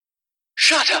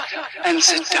Shut up and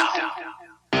sit down.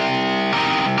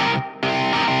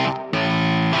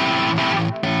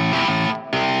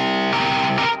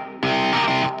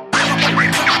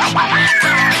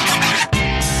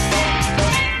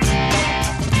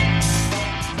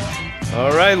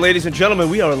 All right, ladies and gentlemen,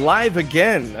 we are live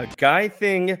again. A Guy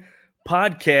Thing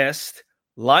podcast,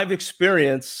 live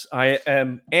experience. I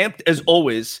am amped as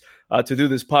always to do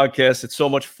this podcast. It's so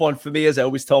much fun for me, as I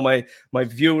always tell my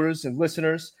viewers and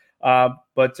listeners.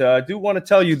 But I do want to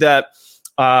tell you that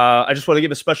I just want to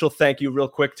give a special thank you real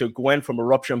quick to Gwen from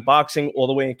Eruption Boxing all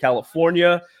the way in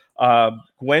California.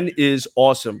 Gwen is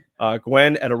awesome.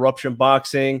 Gwen at Eruption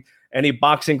Boxing. Any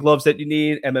boxing gloves that you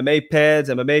need, MMA pads,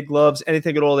 MMA gloves,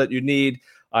 anything at all that you need,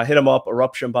 hit them up,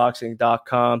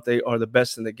 eruptionboxing.com. They are the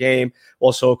best in the game.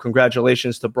 Also,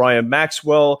 congratulations to Brian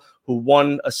Maxwell, who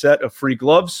won a set of free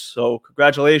gloves. So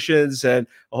congratulations, and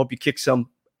I hope you kick some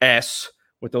ass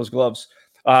with those gloves.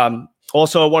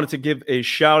 Also, I wanted to give a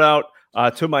shout-out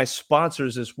to my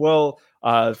sponsors as well.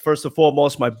 First and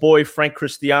foremost, my boy, Frank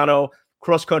Cristiano,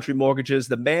 Cross Country Mortgages.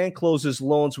 The man closes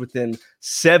loans within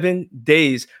 7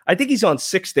 days. I think he's on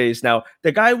 6 days now.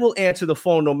 The guy will answer the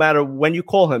phone no matter when you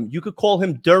call him. You could call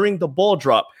him during the ball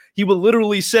drop. He will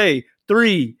literally say,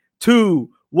 3,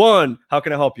 2, 1. How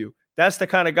can I help you? That's the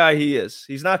kind of guy he is.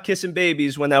 He's not kissing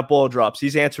babies when that ball drops.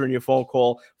 He's answering your phone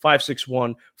call,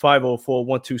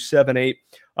 561-504-1278.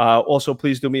 Also,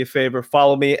 please do me a favor.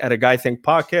 Follow me at A Guy Think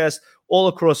Podcast all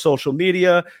across social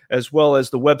media, as well as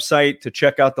the website to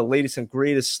check out the latest and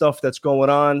greatest stuff that's going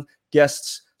on,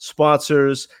 guests,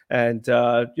 sponsors, and,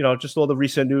 just all the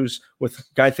recent news with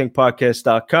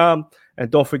GuyThinkPodcast.com. And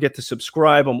don't forget to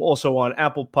subscribe. I'm also on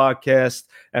Apple Podcast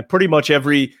and pretty much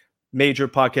every major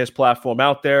podcast platform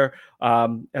out there.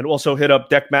 And also hit up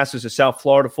Deck Masters of South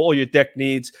Florida for all your deck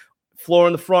needs. Floor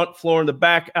in the front, floor in the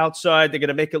back, outside. They're going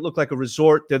to make it look like a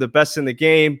resort. They're the best in the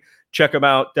game. Check them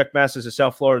out,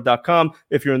 deckmasters@southflorida.com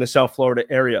if you're in the South Florida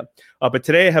area. But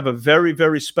today I have a very,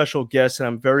 very special guest, and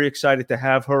I'm very excited to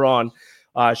have her on.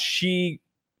 She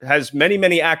has many,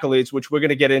 many accolades, which we're going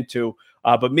to get into.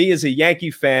 But me as a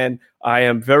Yankee fan, I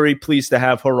am very pleased to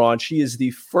have her on. She is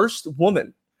the first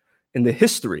woman in the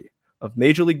history of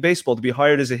Major League Baseball to be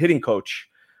hired as a hitting coach,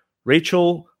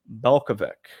 Rachel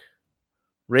Balkovec.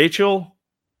 Rachel,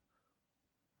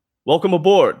 welcome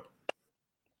aboard.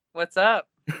 What's up?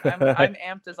 I'm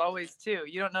amped as always too.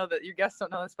 You don't know that, your guests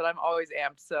don't know this, but I'm always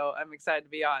amped, so I'm excited to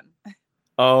be on.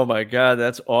 Oh my God,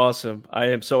 that's awesome. I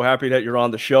am so happy that you're on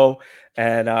the show.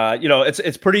 And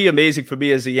it's pretty amazing for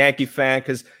me as a Yankee fan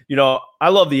because I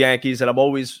love the Yankees and I'm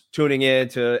always tuning in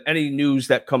to any news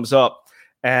that comes up.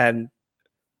 And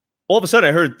all of a sudden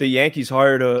I heard the Yankees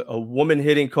hired a woman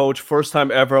hitting coach, first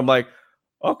time ever. I'm like,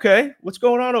 okay, what's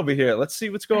going on over here? Let's see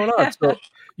what's going on. So,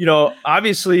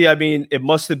 obviously, I mean, it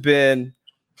must have been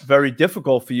very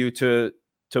difficult for you to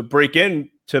break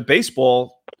into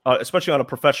baseball, especially on a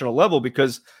professional level,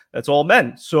 because that's all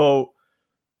men. So,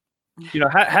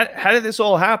 how did this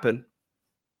all happen?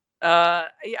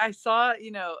 I saw,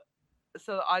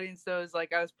 so the audience knows,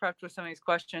 like, I was prepped with some of these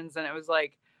questions, and it was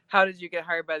like, how did you get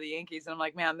hired by the Yankees? And I'm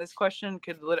like, man, this question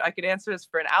I could answer this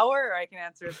for an hour, or I can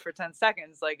answer this for 10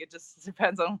 seconds. Like, it just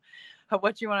depends on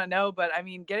what you want to know. But I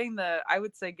mean, getting the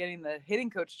hitting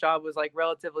coach job was like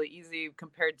relatively easy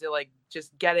compared to like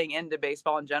just getting into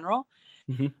baseball in general.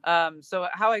 Mm-hmm. So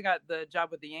how I got the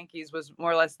job with the Yankees was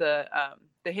more or less the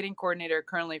hitting coordinator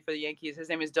currently for the Yankees. His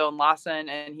name is Dylan Lawson,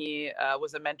 and he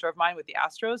was a mentor of mine with the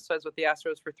Astros. So I was with the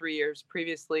Astros for 3 years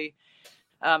previously.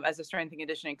 As a strength and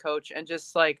conditioning coach, and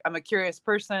just like, I'm a curious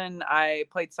person. I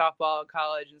played softball in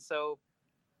college, and so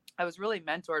I was really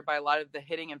mentored by a lot of the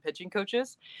hitting and pitching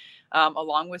coaches,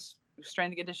 along with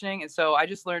strength and conditioning. And so I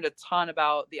just learned a ton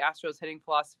about the Astros hitting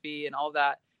philosophy and all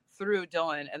that through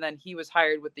Dylan. And then he was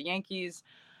hired with the Yankees.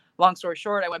 Long story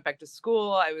short, I went back to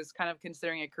school. I was kind of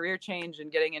considering a career change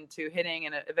and getting into hitting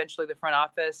and eventually the front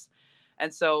office.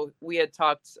 And so we had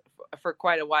talked for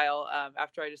quite a while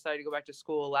after I decided to go back to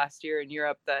school last year in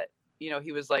Europe that,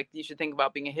 he was like, you should think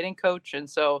about being a hitting coach. And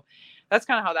so that's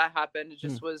kind of how that happened. It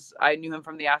just was, I knew him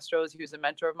from the Astros. He was a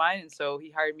mentor of mine. And so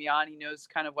he hired me on. He knows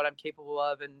kind of what I'm capable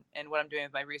of and what I'm doing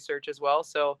with my research as well.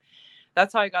 So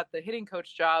that's how I got the hitting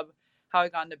coach job. How I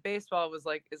got into baseball is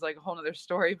like a whole nother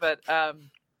story, but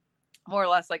more or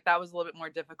less, like, that was a little bit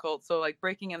more difficult. So like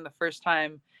breaking in the first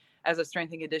time as a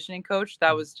strength and conditioning coach,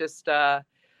 that was just,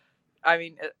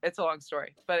 it's a long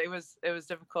story, but it was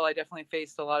difficult. I definitely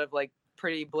faced a lot of like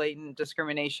pretty blatant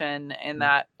discrimination in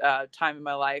that time in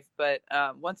my life. But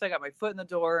once I got my foot in the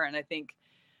door, and I think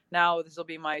now this will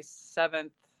be my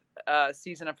 7th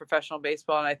season of professional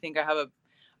baseball, and I think I have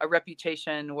a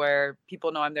reputation where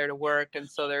people know I'm there to work. And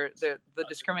so the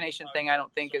discrimination thing, I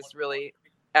don't think is really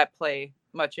at play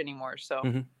much anymore. So.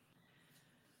 Mm-hmm.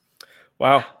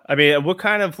 Wow. I mean, what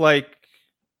kind of what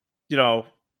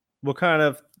kind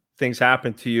of things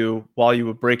happened to you while you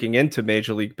were breaking into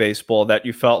Major League Baseball that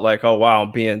you felt like, oh, wow,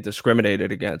 I'm being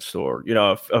discriminated against, or,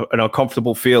 an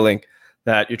uncomfortable feeling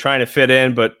that you're trying to fit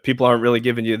in, but people aren't really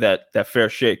giving you that fair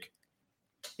shake?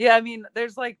 Yeah. I mean,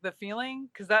 there's like the feeling,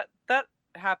 cause that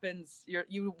happens.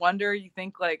 You wonder, you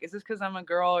think like, is this cause I'm a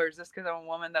girl or is this cause I'm a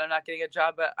woman that I'm not getting a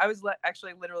job? But I was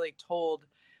actually literally told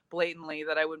blatantly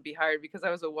that I wouldn't be hired because I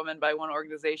was a woman by one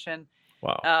organization.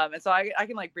 Wow. And so I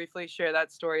can like briefly share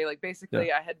that story. Like basically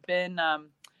Yeah. I had been,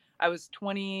 I was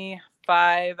 25.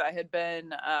 I had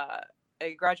been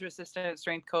a graduate assistant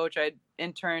strength coach. I'd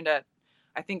interned at,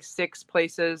 I think 6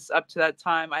 places up to that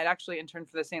time. I'd actually interned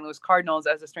for the St. Louis Cardinals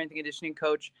as a strength and conditioning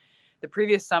coach the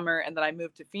previous summer. And then I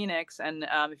moved to Phoenix. And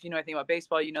if you know anything about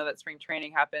baseball, you know that spring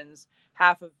training happens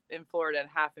half of in Florida and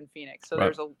half in Phoenix. So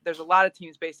Right. there's a lot of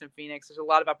teams based in Phoenix. There's a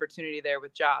lot of opportunity there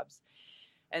with jobs.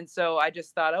 And so I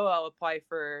just thought, oh, I'll apply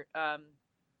for,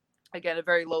 again, a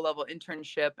very low level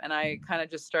internship. And I kind of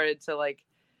just started to like,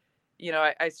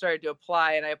 I started to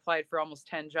apply, and I applied for almost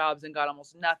 10 jobs and got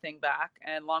almost nothing back.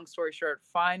 And long story short,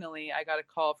 finally, I got a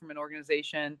call from an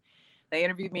organization. They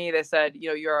interviewed me. They said,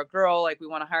 you're a girl, like we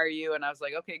want to hire you. And I was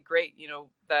like, okay, great.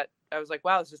 That I was like,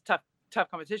 wow, this is tough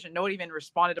competition. No one even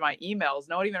responded to my emails.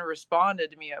 No one even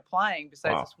responded to me applying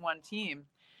besides Wow. this one team.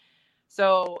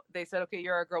 So they said, okay,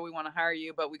 you're a girl, we want to hire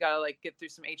you, but we got to like get through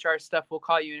some HR stuff. We'll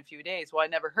call you in a few days. Well, I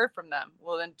never heard from them.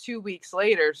 Well, then 2 weeks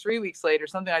later, 3 weeks later,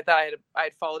 something like that, I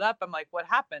had followed up. I'm like, what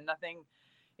happened? Nothing.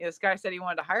 This guy said he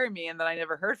wanted to hire me, and then I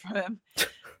never heard from him.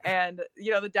 And,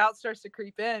 the doubt starts to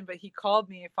creep in, but he called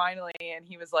me finally, and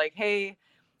he was like, hey,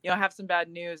 I have some bad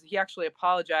news. He actually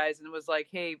apologized and was like,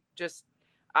 hey, just,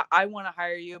 I want to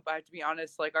hire you, but I have to be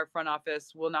honest, like our front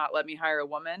office will not let me hire a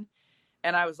woman.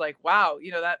 And I was like, wow,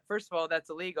 that first of all, that's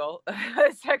illegal.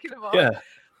 Second of all, Yeah.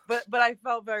 but I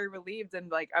felt very relieved,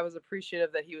 and like I was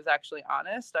appreciative that he was actually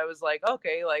honest. I was like,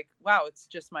 okay, like, wow, it's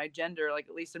just my gender. Like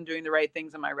at least I'm doing the right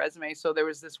things on my resume. So there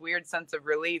was this weird sense of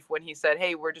relief when he said,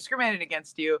 hey, we're discriminating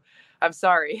against you. I'm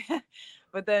sorry.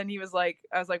 But then he was like,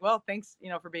 I was like, well, thanks,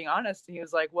 for being honest. And he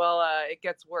was like, well, it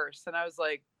gets worse. And I was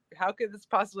like, how could this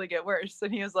possibly get worse?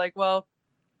 And he was like, well,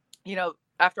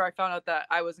 after I found out that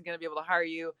I wasn't going to be able to hire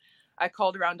you, I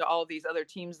called around to all of these other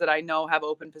teams that I know have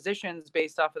open positions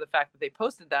based off of the fact that they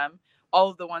posted them. All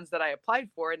of the ones that I applied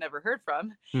for and never heard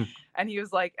from. And he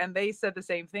was like, and they said the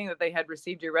same thing, that they had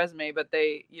received your resume, but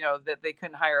they, that they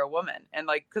couldn't hire a woman. And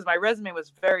like, cause my resume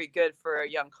was very good for a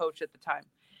young coach at the time.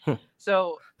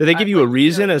 So did they give you a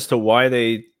reason as to why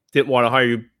they didn't want to hire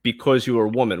you because you were a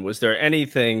woman? Was there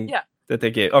anything that they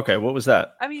gave? Okay. What was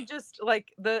that? I mean, just like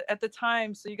at the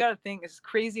time, so you got to think, it's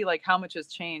crazy, like how much has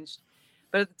changed.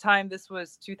 But at the time, this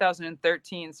was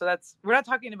 2013. So we're not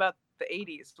talking about the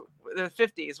 80s, the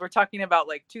 50s. We're talking about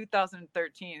like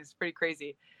 2013. It's pretty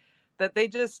crazy that they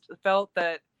just felt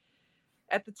that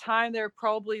at the time, there were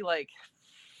probably like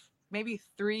maybe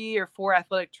 3 or 4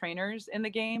 athletic trainers in the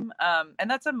game. And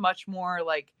that's a much more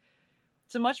like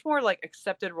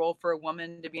accepted role for a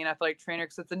woman to be an athletic trainer,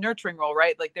 because it's a nurturing role,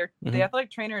 right? Like the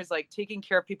athletic trainer is like taking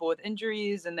care of people with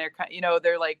injuries, and they're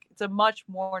like, it's a much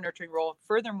more nurturing role.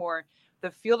 Furthermore, the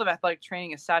field of athletic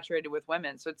training is saturated with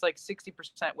women. So it's like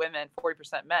 60% women,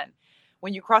 40% men.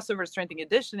 When you cross over to strength and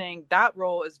conditioning, that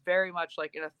role is very much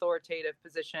like an authoritative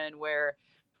position where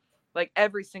like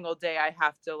every single day I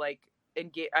have to like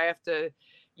engage, I have to,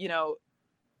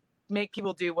 make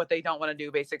people do what they don't want to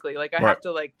do, basically. Like I have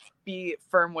to like be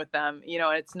firm with them,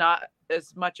 and it's not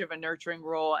as much of a nurturing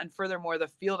role. And furthermore, the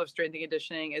field of strength and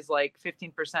conditioning is like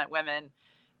 15% women,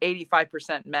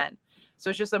 85% men. So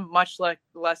it's just a much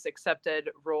less accepted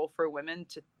role for women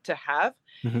to have.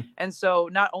 And so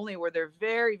not only were there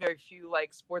very, very few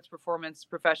like sports performance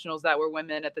professionals that were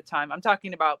women at the time, I'm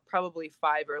talking about probably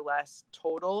 5 or less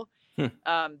total.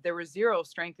 There were 0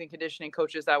 strength and conditioning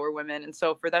coaches that were women. And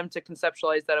so for them to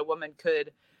conceptualize that a woman could,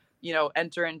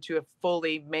 enter into a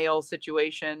fully male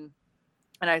situation,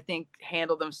 and I think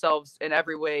handle themselves in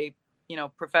every way,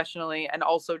 professionally, and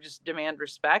also just demand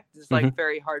respect, is like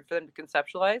very hard for them to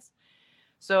conceptualize.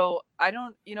 So I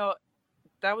don't,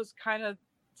 that was kind of,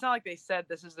 it's not like they said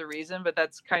this is the reason, but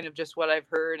that's kind of just what I've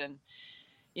heard. And,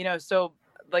 so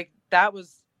like that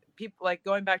was people, like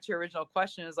going back to your original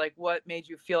question, is like, what made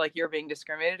you feel like you're being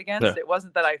discriminated against? Yeah. It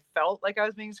wasn't that I felt like I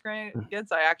was being discriminated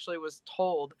against. I actually was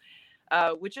told,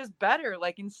 which is better.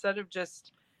 Like instead of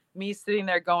just me sitting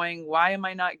there going, why am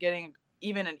I not getting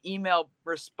even an email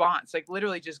response, like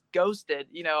literally just ghosted,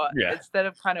 Yeah. instead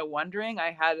of kind of wondering,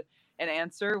 I had an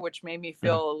answer, which made me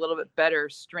feel a little bit better.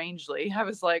 Strangely, I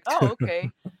was like, oh,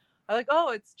 okay. I like, oh,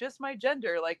 it's just my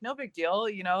gender. Like, no big deal.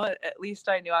 At least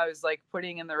I knew I was like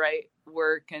putting in the right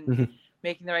work and Mhm.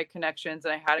 making the right connections.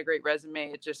 And I had a great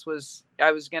resume. It just was,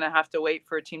 I was going to have to wait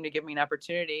for a team to give me an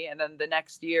opportunity. And then the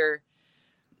next year,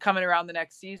 coming around the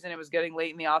next season, it was getting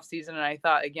late in the off season. And I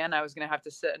thought, again, I was going to have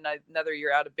to sit another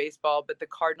year out of baseball. But the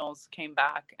Cardinals came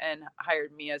back and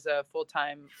hired me as a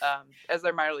full-time, as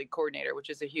their minor league coordinator, which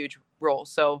is a huge role.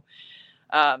 So,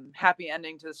 happy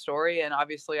ending to the story. And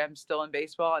obviously I'm still in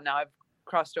baseball, and now I've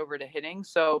crossed over to hitting.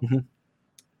 So Mhm.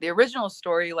 the original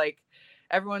story, like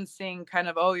everyone's seeing kind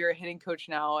of, oh, you're a hitting coach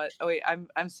now. Oh wait,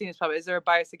 I'm seeing this probably. Is there a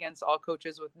bias against all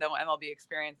coaches with no MLB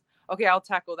experience? Okay, I'll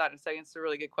tackle that in a second. It's a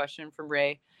really good question from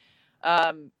Ray.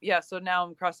 Yeah, so now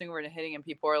I'm crossing over to hitting, and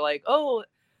people are like, oh,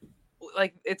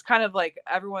 like it's kind of like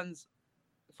everyone's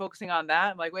focusing on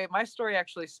that. I'm like, wait, my story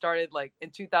actually started like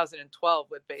in 2012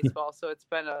 with baseball. So it's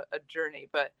been a journey.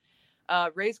 But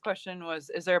Ray's question was,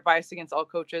 is there a bias against all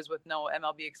coaches with no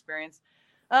MLB experience?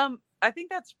 I think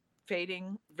that's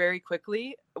fading very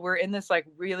quickly. We're in this like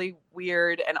really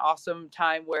weird and awesome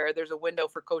time where there's a window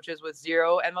for coaches with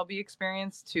zero MLB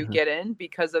experience to get in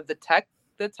because of the tech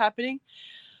that's happening.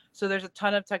 So there's a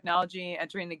ton of technology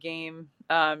entering the game.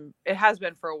 It has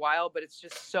been for a while, but it's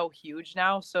just so huge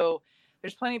now. So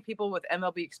there's plenty of people with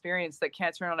MLB experience that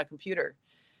can't turn on a computer.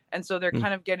 And so they're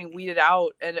kind of getting weeded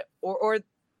out, and or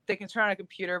they can turn on a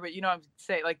computer, but I'm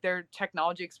saying like their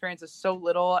technology experience is so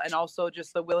little, and also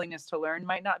just the willingness to learn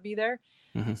might not be there.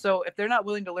 Mhm. So if they're not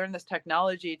willing to learn this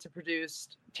technology to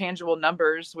produce tangible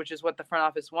numbers, which is what the front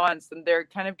office wants, then they're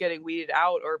kind of getting weeded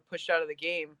out or pushed out of the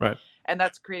game. Right. And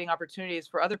that's creating opportunities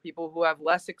for other people who have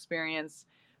less experience,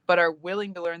 but are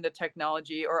willing to learn the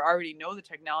technology or already know the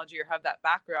technology or have that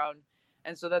background.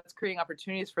 And so that's creating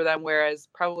opportunities for them. Whereas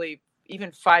probably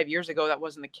even 5 years ago, that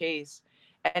wasn't the case.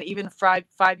 And even 5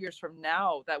 years from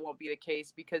now, that won't be the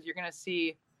case, because you're going to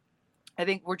see, I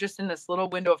think we're just in this little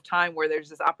window of time where there's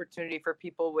this opportunity for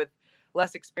people with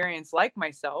less experience, like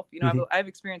myself. I have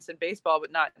experience in baseball,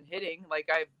 but not in hitting. Like,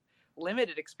 I have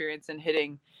limited experience in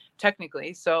hitting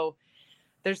technically. So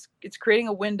it's creating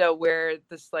a window where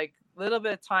this like little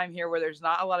bit of time here where there's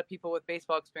not a lot of people with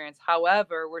baseball experience.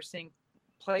 However, we're seeing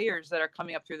players that are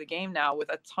coming up through the game now with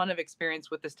a ton of experience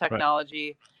with this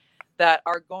technology that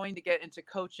are going to get into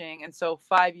coaching. And so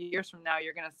 5 years from now,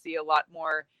 you're going to see a lot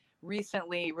more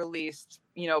recently released,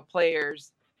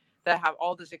 players that have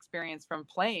all this experience from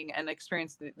playing and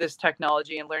experience this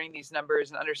technology and learning these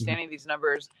numbers and understanding these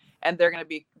numbers. And they're going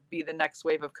to be the next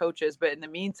wave of coaches. But in the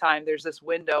meantime, there's this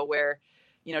window where,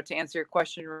 to answer your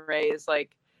question, Ray, is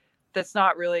like, that's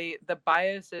not really, the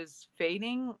bias is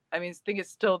fading. I mean, I think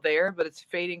it's still there, but it's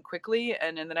fading quickly.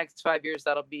 And in the next 5 years,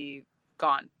 that'll be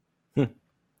gone.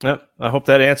 Yeah, I hope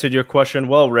that answered your question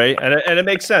well, Ray. And it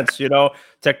makes sense.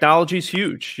 Technology is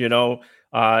huge, in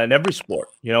every sport.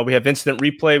 We have instant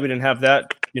replay. We didn't have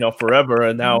that, forever.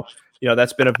 And now,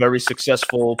 that's been a very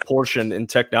successful portion in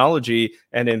technology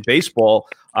and in baseball,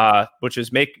 which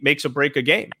is makes or break a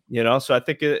game, So I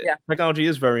think technology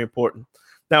is very important.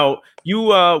 Now, you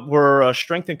were a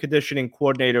strength and conditioning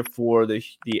coordinator for the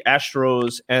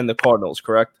Astros and the Cardinals,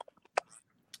 correct?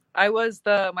 I was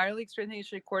the minor league strength and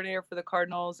conditioning coordinator for the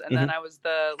Cardinals, and then I was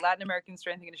the Latin American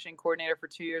strength and conditioning coordinator for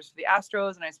 2 years for the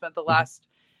Astros, and I spent the last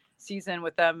season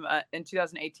with them in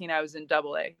 2018. I was in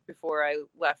AA before I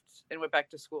left and went back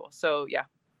to school. So yeah.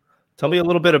 Tell me a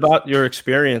little bit about your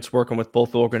experience working with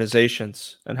both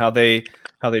organizations and how they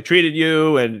treated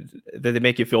you, and did they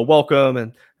make you feel welcome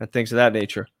and things of that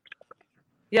nature.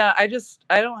 Yeah, I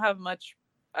don't have much.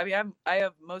 I mean, I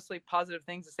have mostly positive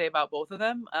things to say about both of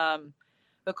them.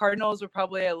 The Cardinals were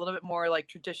probably a little bit more like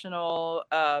traditional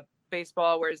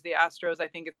baseball, whereas the Astros, I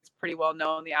think it's pretty well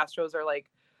known. The Astros are like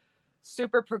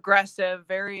super progressive,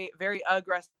 very, very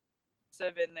aggressive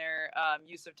in their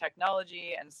use of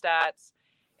technology and stats.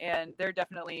 And they're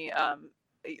definitely,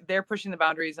 they're pushing the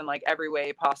boundaries in like every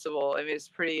way possible. I mean, it's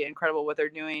pretty incredible what they're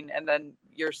doing. And then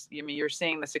you're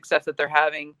seeing the success that they're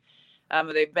having.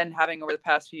 They've been having over the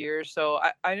past few years. So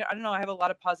I don't know. I have a lot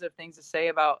of positive things to say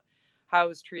about how I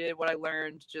was treated, what I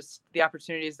learned, just the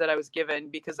opportunities that I was given,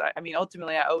 because I mean,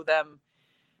 ultimately I owe them.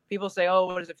 People say, oh,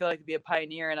 what does it feel like to be a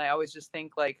pioneer? And I always just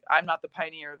think like, I'm not the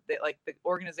pioneer. Like the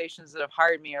organizations that have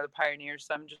hired me are the pioneers.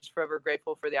 So I'm just forever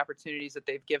grateful for the opportunities that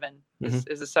they've given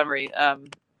is a summary.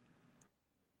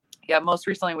 Most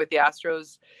recently with the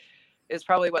Astros is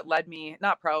probably what led me,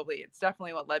 not probably, it's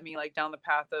definitely what led me like down the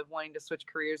path of wanting to switch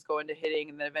careers, go into hitting,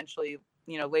 and then eventually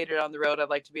later down the road, I'd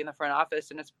like to be in the front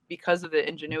office. And it's because of the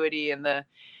ingenuity and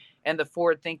the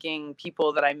forward thinking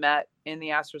people that I met in the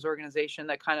Astros organization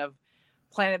that kind of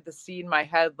planted the seed in my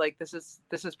head. Like, this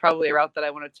is probably a route that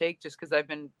I want to take, just because I've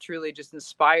been truly just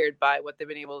inspired by what they've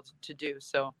been able to do.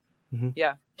 So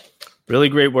yeah. Really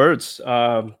great words.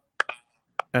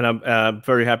 And I'm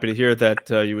very happy to hear that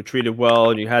you were treated well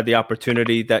and you had the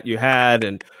opportunity that you had.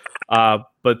 And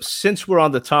but since we're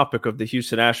on the topic of the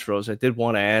Houston Astros, I did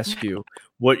want to ask you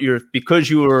because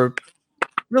you were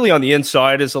really on the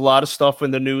inside. There's a lot of stuff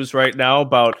in the news right now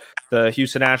about the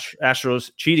Houston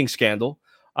Astros cheating scandal.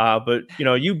 But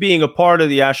you being a part of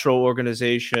the Astro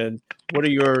organization, what are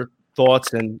your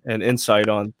thoughts and insight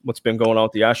on what's been going on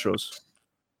with the Astros?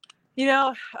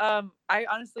 I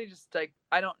honestly just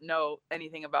I don't know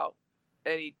anything about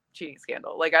any cheating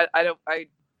scandal. Like, I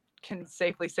can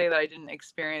safely say that I didn't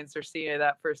experience or see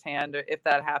that firsthand, or if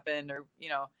that happened, or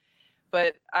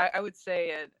but I would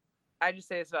say I just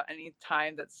say this about any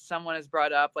time that someone has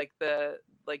brought up like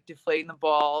deflating the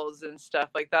balls and stuff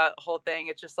like that whole thing.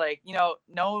 It's just like, no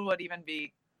one would even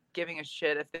be giving a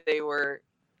shit if they were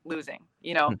losing,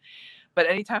 But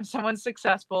anytime someone's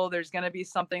successful, there's going to be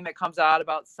something that comes out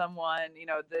about someone,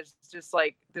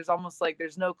 there's almost like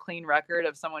there's no clean record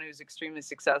of someone who's extremely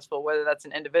successful, whether that's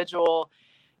an individual,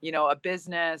 a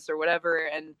business or whatever.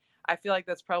 And I feel like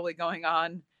that's probably going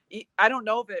on. I don't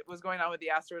know if it was going on with the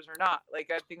Astros or not.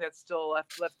 Like, I think that's still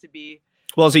left to be.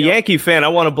 Well, as a Yankee fan, I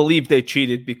want to believe they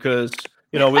cheated because,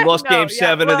 we lost Game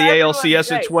 7 of the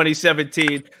ALCS in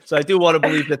 2017. So I do want to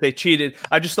believe that they cheated.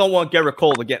 I just don't want Gerrit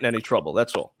Cole to get in any trouble.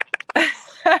 That's all.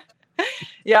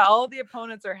 Yeah, all the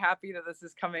opponents are happy that this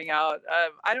is coming out.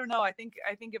 I don't know. I think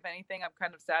if anything, I'm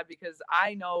kind of sad because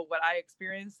I know what I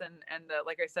experienced and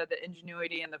like I said, the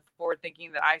ingenuity and the forward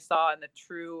thinking that I saw and the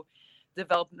true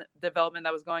development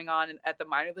that was going on at the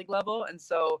minor league level. And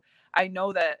so I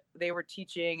know that they were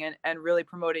teaching and really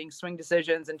promoting swing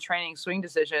decisions and training swing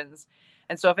decisions.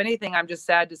 And so if anything, I'm just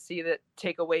sad to see that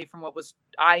take away from what was,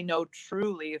 I know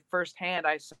truly firsthand,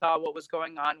 I saw what was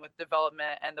going on with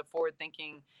development and the forward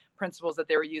thinking principles that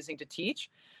they were using to teach.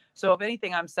 So if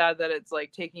anything, I'm sad that it's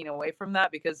like taking away from that,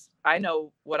 because I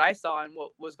know what I saw and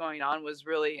what was going on was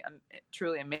really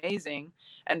truly amazing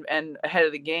and ahead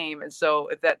of the game. And so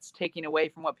if that's taking away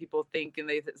from what people think and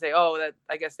they say, oh, that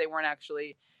I guess they weren't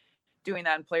actually doing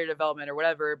that in player development or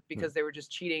whatever, because they were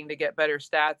just cheating to get better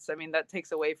stats. I mean, that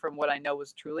takes away from what I know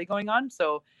was truly going on.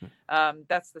 So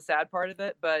that's the sad part of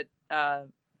it. But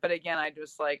again, I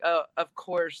just like, oh, of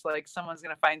course, like someone's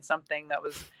going to find something that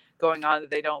was going on that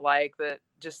they don't like, that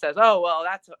just says, oh, well,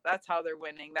 that's how they're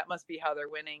winning. That must be how they're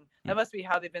winning. That must be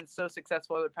how they've been so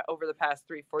successful over the past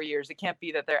 3-4 years. It can't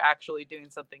be that they're actually doing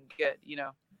something good,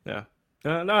 Yeah.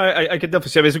 No, I could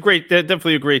definitely say they're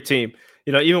definitely a great team.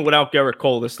 Even without Gerrit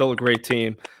Cole, they're still a great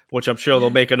team, which I'm sure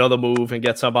they'll make another move and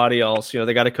get somebody else.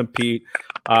 They got to compete.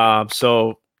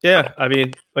 So yeah, I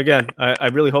mean, again, I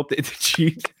really hope they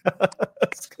cheat.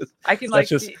 I can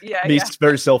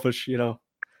very selfish,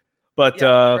 But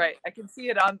right, I can see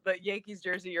it on the Yankees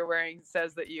jersey you're wearing.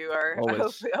 Says that you are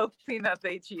hoping that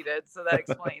they cheated, so that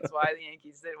explains why the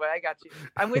Yankees did. What I got you.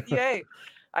 I'm with you. Hey,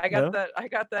 I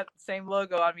got that same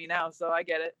logo on me now, so I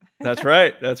get it. That's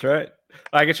right.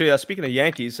 I get you. Speaking of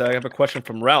Yankees, I have a question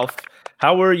from Ralph.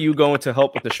 How are you going to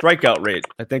help with the strikeout rate?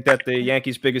 I think that the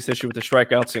Yankees' biggest issue with the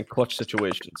strikeouts in clutch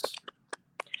situations.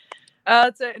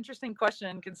 It's an interesting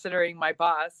question considering my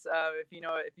boss. If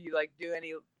you like do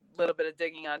any little bit of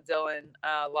digging on Dylan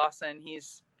Lawson,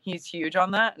 he's huge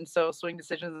on that. And so swing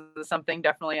decisions is something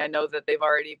definitely I know that they've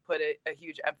already put a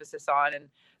huge emphasis on, and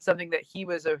something that he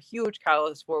was a huge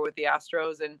catalyst for with the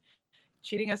Astros. And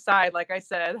cheating aside, like I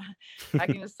said, I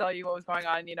can just tell you what was going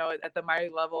on, at the minor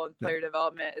level and player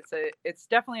development. It's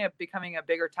definitely becoming a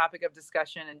bigger topic of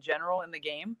discussion in general in the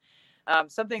game.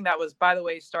 Something that was, by the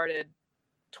way, started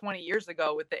 20 years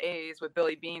ago with the A's, with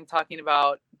Billy Beane talking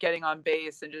about getting on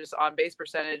base and just on base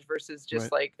percentage versus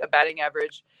just like a batting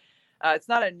average. It's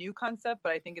not a new concept,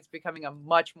 but I think it's becoming a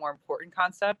much more important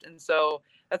concept. And so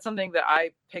that's something that I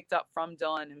picked up from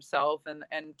Dylan himself, and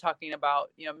talking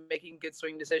about, making good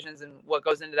swing decisions and what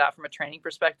goes into that from a training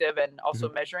perspective, and also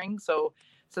measuring. So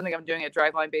something I'm doing at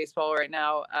Driveline Baseball right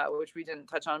now, which we didn't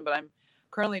touch on, but I'm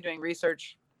currently doing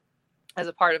research as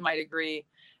a part of my degree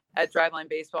at Driveline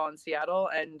Baseball in Seattle.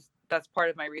 And that's part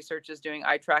of my research is doing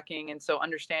eye tracking. And so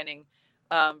understanding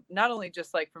not only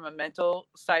just like from a mental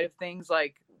side of things,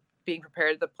 like being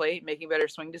prepared at the plate, making better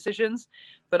swing decisions,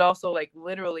 but also like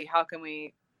literally how can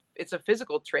it's a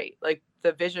physical trait, like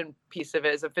the vision piece of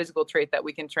it is a physical trait that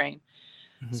we can train.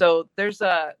 So there's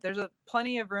a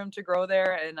plenty of room to grow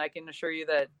there, and I can assure you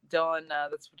that Dylan,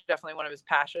 that's definitely one of his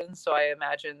passions. So I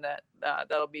imagine that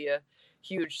that'll be a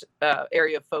huge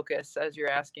area of focus as you're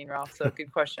asking, Ralph. So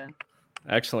good question.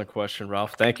 Excellent question,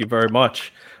 Ralph. Thank you very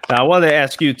much. Now, I wanted to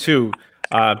ask you too.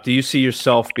 Do you see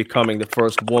yourself becoming the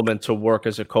first woman to work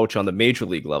as a coach on the major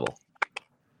league level?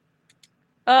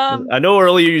 I know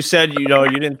earlier you said you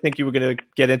didn't think you were going to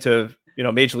get into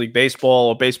Major League Baseball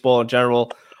or baseball in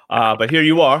general, but here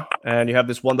you are, and you have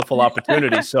this wonderful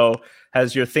opportunity. So,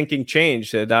 has your thinking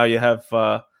changed? And now you have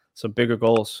some bigger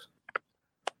goals.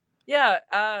 Yeah,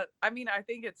 I mean, I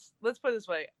think let's put it this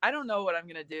way. I don't know what I'm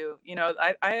gonna do.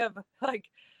 I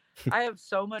have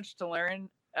so much to learn,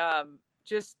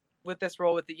 just with this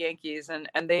role with the Yankees, and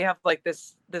they have like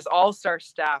this all-star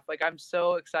staff. Like, I'm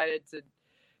so excited to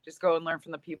just go and learn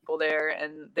from the people there,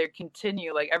 and they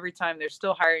continue, like, every time they're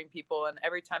still hiring people, and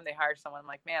every time they hire someone, I'm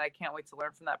like, man, I can't wait to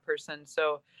learn from that person.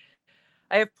 So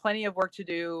I have plenty of work to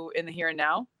do in the here and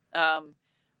now.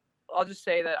 I'll just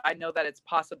say that I know that it's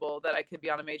possible that I could be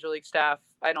on a major league staff.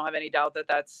 I don't have any doubt that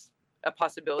that's a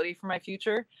possibility for my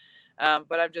future.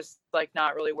 But I'm just like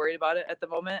not really worried about it at the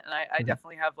moment. And I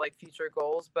definitely have like future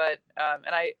goals, but,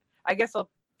 and I guess I'll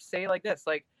say like this,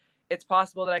 like, it's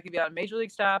possible that I could be on a major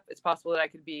league staff. It's possible that I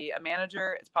could be a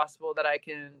manager. It's possible that I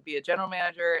can be a general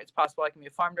manager. It's possible I can be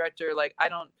a farm director. Like, I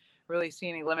don't really see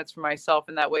any limits for myself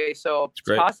in that way. So it's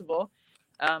possible.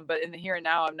 But in the here and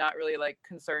now, I'm not really like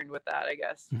concerned with that, I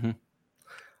guess. Mm-hmm.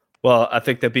 Well, I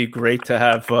think that'd be great to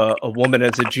have a woman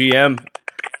as a GM.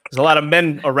 There's a lot of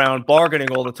men around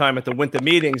bargaining all the time at the winter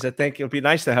meetings. I think it would be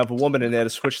nice to have a woman in there to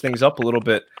switch things up a little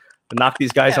bit and knock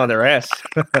these guys on their ass.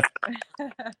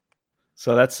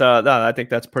 So that's no, I think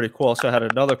that's pretty cool. Also had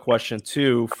another question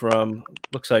too from,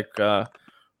 looks like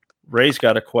Ray's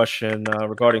got a question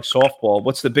regarding softball.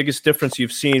 What's the biggest difference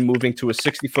you've seen moving to a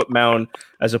 60-foot mound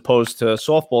as opposed to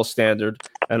softball standard?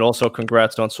 And also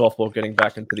congrats on softball getting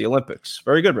back into the Olympics.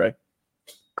 Very good, Ray.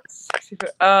 60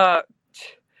 foot.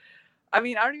 I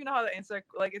mean, I don't even know how to answer.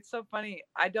 Like, it's so funny.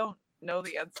 I don't know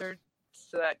the answer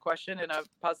to that question in a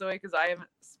positive way because I haven't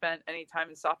spent any time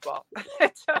in softball.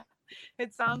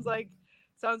 It sounds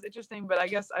interesting, but I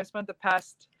guess I spent the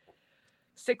past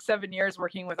 6-7 years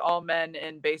working with all men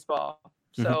in baseball.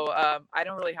 So I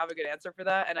don't really have a good answer for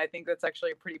that. And I think that's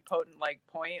actually a pretty potent like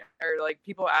point, or like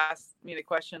people ask me the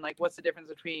question, like, what's the difference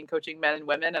between coaching men and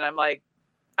women? And I'm like,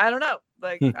 I don't know.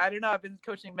 Like, I don't know. I've been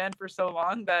coaching men for so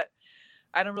long that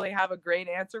I don't really have a great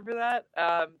answer for that.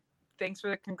 Thanks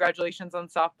for the congratulations on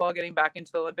softball getting back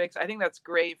into the Olympics. I think that's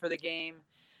great for the game.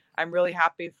 I'm really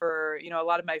happy for, a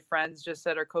lot of my friends just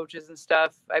that are coaches and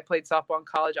stuff. I played softball in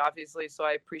college, obviously, so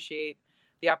I appreciate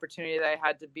the opportunity that I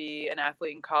had to be an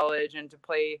athlete in college and to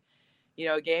play,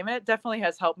 a game. It definitely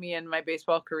has helped me in my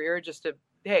baseball career just to,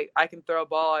 hey, I can throw a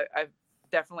ball. I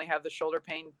definitely have the shoulder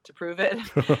pain to prove it.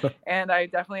 And I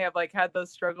definitely have like had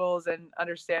those struggles and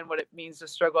understand what it means to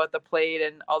struggle at the plate,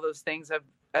 and all those things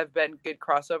have been good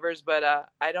crossovers, but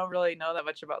I don't really know that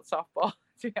much about softball,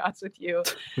 to be honest with you,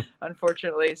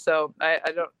 unfortunately. So I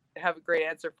don't have a great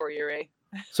answer for you, Ray.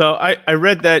 So I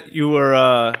read that you were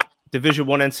a Division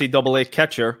I NCAA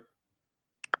catcher.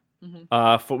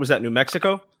 What was that, New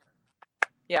Mexico?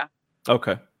 Yeah.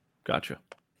 Okay. Gotcha.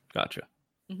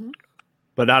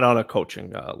 But not on a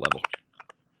coaching level.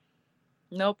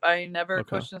 Nope, I never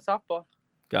coached in softball.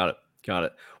 Got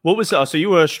it. What was so you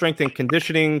were a strength and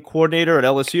conditioning coordinator at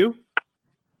LSU?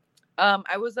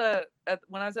 I was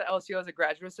when I was at LSU, I was a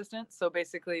graduate assistant. So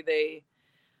basically,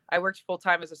 I worked full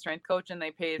time as a strength coach, and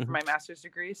they paid for my master's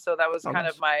degree. So that was kind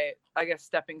of my, I guess,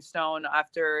 stepping stone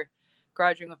after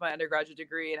graduating with my undergraduate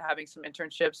degree and having some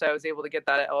internships. I was able to get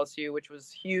that at LSU, which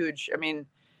was huge. I mean,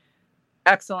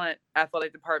 excellent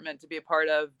athletic department to be a part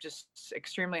of, just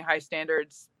extremely high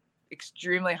standards,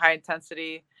 extremely high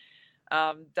intensity.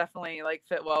 Definitely like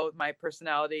fit well with my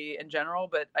personality in general,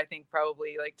 but I think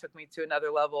probably like took me to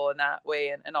another level in that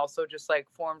way, and also just like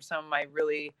formed some of my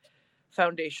really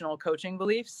foundational coaching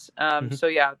beliefs. So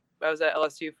yeah, I was at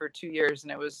LSU for 2 years,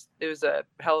 and it was a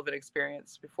hell of an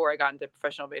experience before I got into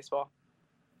professional baseball.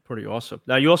 Pretty awesome.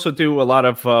 Now you also do a lot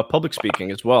of public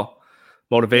speaking as well,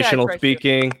 motivational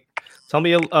speaking. Tell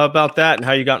me about that and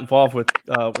how you got involved with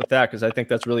that, because I think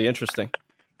that's really interesting.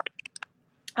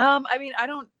 I mean, I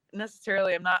don't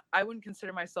necessarily, I wouldn't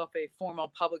consider myself a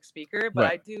formal public speaker, but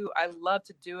I love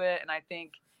to do it. And I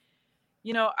think,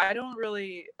 I don't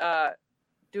really,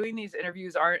 doing these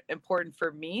interviews aren't important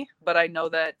for me, but I know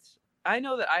that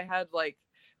I had like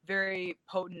very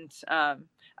potent,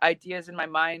 ideas in my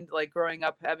mind, like growing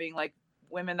up, having like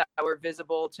women that were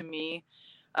visible to me,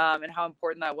 and how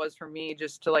important that was for me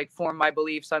just to like form my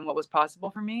beliefs on what was possible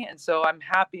for me. And so I'm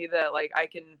happy that like I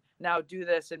can now do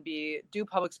this and do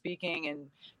public speaking and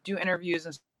do interviews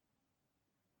and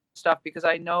stuff, because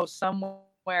I know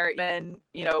somewhere, even,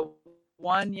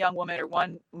 one young woman or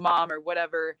one mom or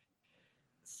whatever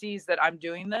sees that I'm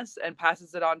doing this and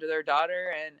passes it on to their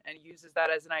daughter and uses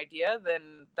that as an idea,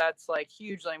 then that's like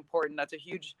hugely important. That's a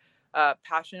huge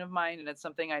passion of mine, and it's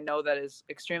something I know that is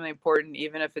extremely important.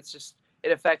 Even if it's just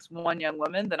it affects one young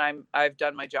woman, then I've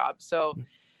done my job. So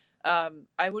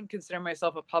I wouldn't consider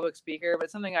myself a public speaker,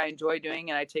 but something I enjoy doing,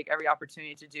 and I take every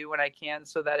opportunity to do when I can,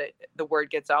 so that the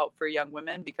word gets out for young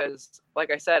women. Because,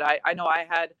 like I said, I know I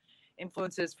had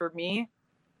influences for me,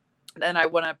 and I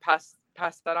want to pass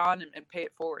that on and pay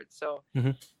it forward. So,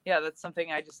 yeah, that's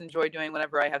something I just enjoy doing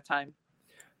whenever I have time.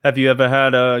 Have you ever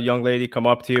had a young lady come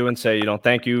up to you and say,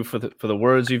 thank you for the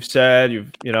words you've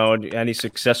said? Any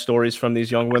success stories from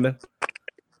these young women?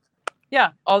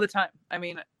 Yeah, all the time. I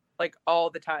mean, like all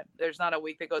the time. There's not a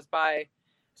week that goes by,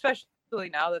 especially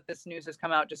now that this news has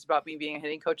come out just about me being a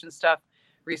hitting coach and stuff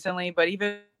recently. But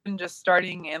even just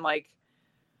starting in like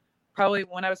probably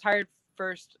when I was hired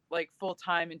first, like full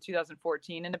time in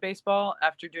 2014 into baseball,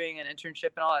 after doing an internship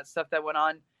and all that stuff that went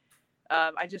on,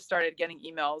 I just started getting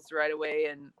emails right away.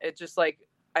 And it just like,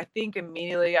 I think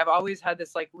immediately I've always had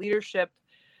this like leadership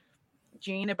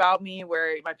gene about me,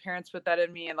 where my parents put that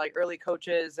in me, and like early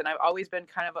coaches, and I've always been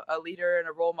kind of a leader and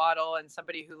a role model and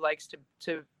somebody who likes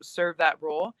to serve that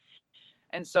role.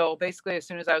 And so basically as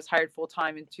soon as I was hired full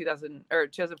time in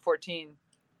 2014,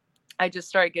 I just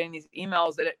started getting these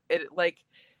emails, and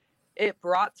it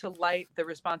brought to light the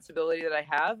responsibility that I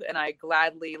have, and I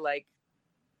glad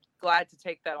to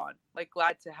take that on, like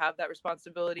glad to have that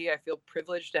responsibility. I feel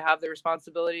privileged to have the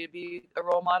responsibility to be a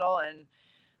role model. And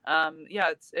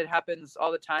it happens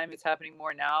all the time. It's happening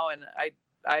more now, and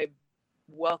I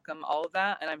welcome all of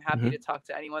that, and I'm happy to talk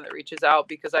to anyone that reaches out,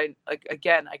 because I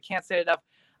can't say it enough.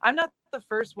 I'm not the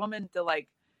first woman to like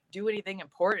do anything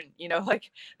important, like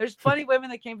there's plenty of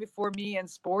women that came before me in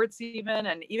sports,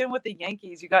 and even with the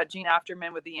Yankees, you got Gene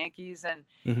Afterman with the Yankees,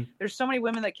 and there's so many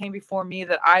women that came before me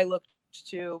that I looked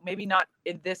to, maybe not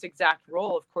in this exact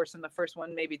role, of course, in the first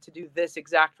one, maybe to do this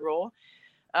exact role.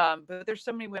 But there's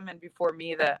so many women before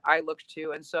me that I looked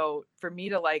to. And so for me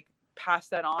to like pass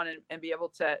that on and be able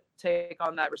to take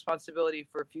on that responsibility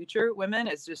for future women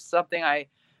is just something I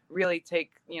really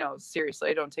take, seriously.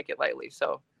 I don't take it lightly.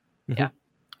 So, yeah.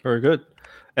 Very good.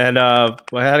 And I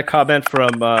had a comment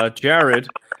from Jared,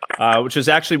 which is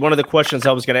actually one of the questions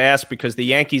I was going to ask, because the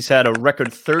Yankees had a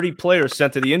record 30 players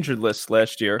sent to the injured list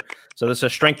last year. So this is a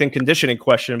strength and conditioning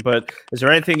question, but is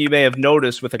there anything you may have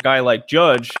noticed with a guy like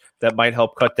Judge that might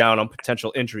help cut down on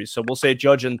potential injuries? So we'll say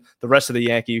Judge and the rest of the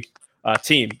Yankee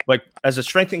team. Like, as a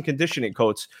strength and conditioning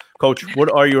coach,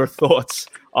 what are your thoughts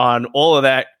on all of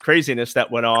that craziness that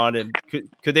went on? And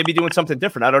could they be doing something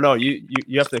different? I don't know. You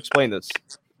have to explain this.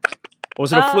 Or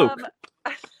was it a fluke?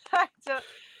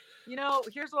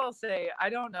 Here's what I'll say. I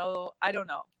don't know.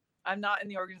 I'm not in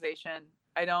the organization.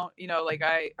 I don't,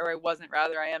 I wasn't,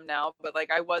 rather I am now, but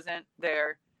like I wasn't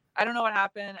there. I don't know what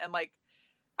happened. And like,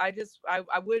 I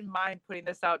wouldn't mind putting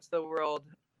this out to the world.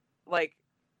 Like,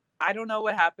 I don't know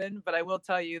what happened, but I will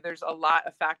tell you there's a lot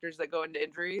of factors that go into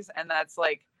injuries, and that's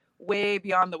like way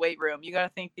beyond the weight room. You got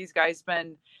to think these guys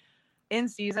spend in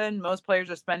season, most players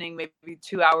are spending maybe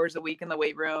 2 hours a week in the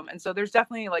weight room. And so there's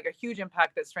definitely like a huge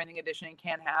impact that strength and conditioning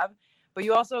can have. But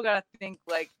you also got to think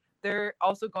like they're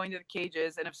also going to the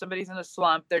cages. And if somebody's in a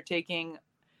slump, they're taking,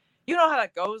 how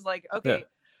that goes. Like, okay,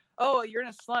 Oh, you're in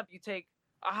a slump. You take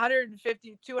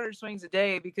 150, 200 swings a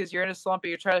day because you're in a slump, or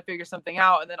you're trying to figure something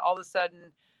out. And then all of a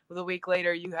sudden, with a week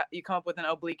later, you come up with an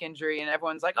oblique injury, and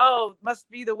everyone's like, oh, must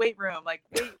be the weight room. Like,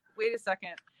 wait a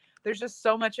second. There's just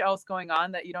so much else going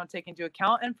on that you don't take into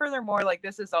account. And furthermore, like,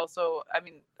 this is also,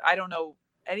 I don't know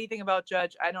anything about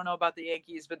Judge. I don't know about the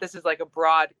Yankees, but this is like a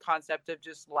broad concept of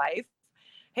just life.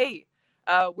 Hey,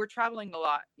 we're traveling a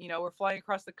lot. We're flying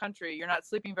across the country. You're not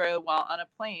sleeping very well on a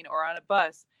plane or on a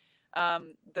bus.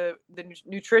 The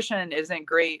nutrition isn't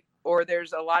great, or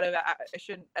there's a lot of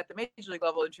at the major league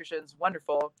level, nutrition is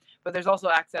wonderful, but there's also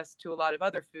access to a lot of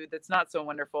other food that's not so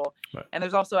wonderful. Right. And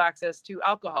there's also access to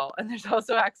alcohol, and there's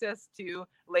also access to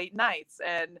late nights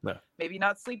and maybe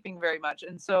not sleeping very much.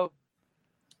 And so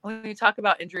when we talk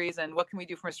about injuries and what can we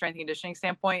do from a strength and conditioning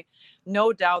standpoint,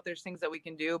 no doubt there's things that we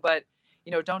can do, but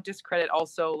don't discredit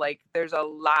also, like, there's a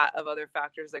lot of other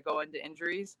factors that go into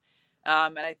injuries.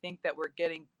 And I think that we're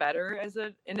getting better as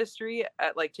an industry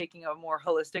at like taking a more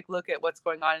holistic look at what's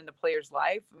going on in the player's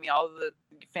life. All of the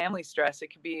family stress,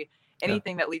 it could be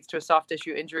anything that leads to a soft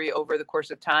tissue injury over the course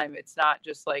of time. It's not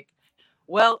just like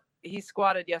well, he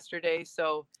squatted yesterday,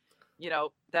 so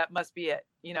that must be it.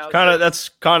 That's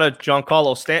kind of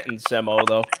Giancarlo Stanton's MO,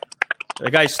 though.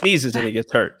 The guy sneezes and he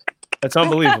gets hurt. That's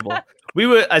unbelievable. We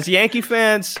were, as Yankee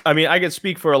fans, I mean, I can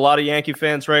speak for a lot of Yankee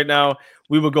fans right now.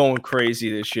 We were going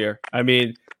crazy this year. I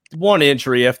mean, one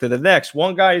injury after the next.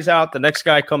 One guy is out, the next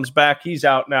guy comes back, he's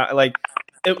out now. Like,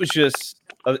 it was just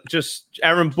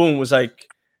Aaron Boone was like,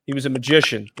 he was a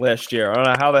magician last year. I don't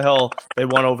know how the hell they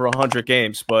won over 100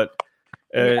 games, but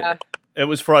Yeah. it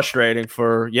was frustrating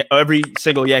for every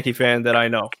single Yankee fan that I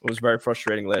know. It was very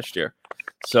frustrating last year.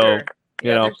 So, Sure.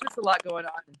 you know, there's just a lot going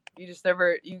on.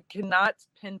 You cannot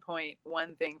pinpoint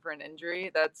one thing for an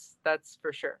injury. That's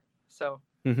for sure. So.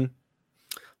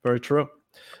 Very true.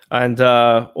 And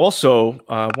also,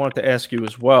 I wanted to ask you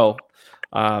as well.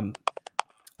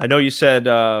 I know you said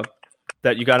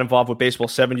that you got involved with baseball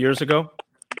 7 years ago.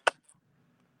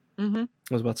 Mm-hmm.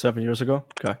 It was about 7 years ago.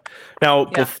 Okay. Now,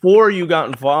 Yeah. before you got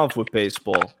involved with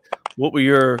baseball, what were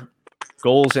your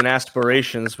goals and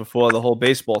aspirations before the whole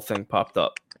baseball thing popped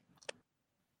up?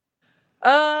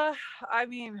 I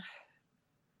mean,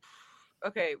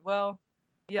 okay, well,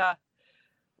 yeah.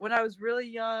 When I was really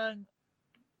young,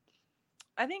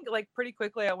 I think like pretty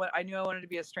quickly I knew I wanted to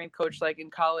be a strength coach, like in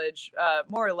college.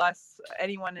 More or less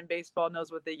anyone in baseball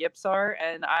knows what the yips are,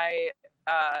 and I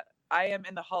am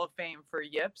in the Hall of Fame for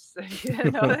yips. You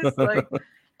didn't know this? Like,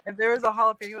 if there was a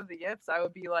Hall of Fame of the yips, I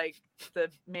would be like the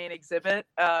main exhibit.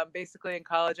 Basically in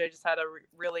college, I just had a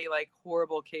really like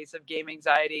horrible case of game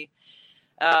anxiety.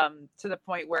 To the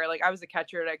point where like I was a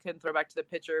catcher and I couldn't throw back to the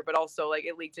pitcher, but also like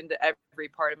it leaked into every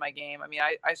part of my game. I mean,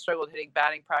 I struggled hitting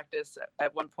batting practice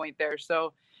at one point there.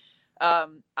 So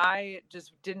I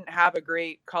just didn't have a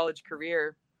great college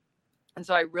career. And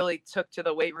so I really took to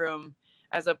the weight room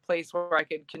as a place where I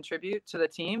could contribute to the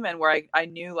team and where I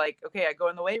knew like, okay, I go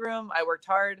in the weight room, I worked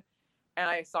hard and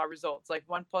I saw results. Like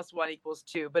 1 + 1 =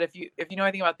 2. But if you know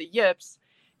anything about the yips,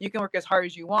 you can work as hard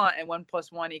as you want and 1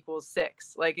 + 1 =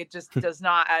 6. Like it just does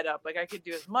not add up. Like I could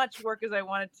do as much work as I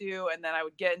wanted to, and then I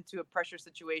would get into a pressure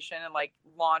situation and like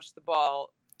launch the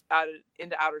ball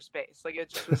into outer space. Like it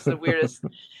just was the weirdest.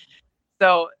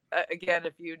 So again,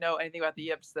 if you know anything about the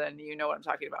yips, then you know what I'm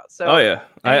talking about. So yeah,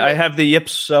 anyway. I have the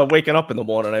yips waking up in the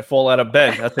morning. I fall out of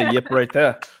bed. That's a yip right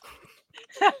there.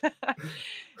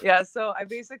 Yeah. So I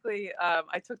basically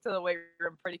I took to the weight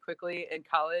room pretty quickly in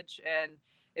college, and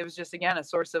it was just again a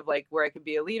source of like where I could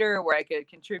be a leader, where I could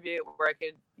contribute, where I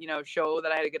could show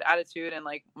that I had a good attitude and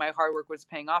like my hard work was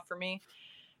paying off for me,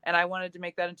 and I wanted to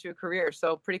make that into a career.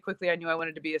 So pretty quickly I knew I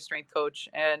wanted to be a strength coach.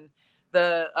 And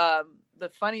the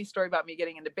funny story about me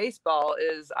getting into baseball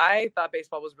is I thought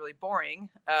baseball was really boring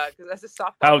because as a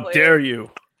softball How player, dare you?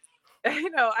 I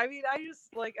mean, I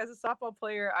just like as a softball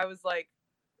player, I was like,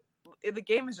 the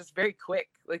game is just very quick.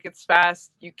 Like it's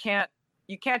fast. You can't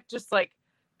just like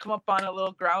come up on a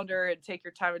little grounder and take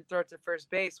your time and throw it to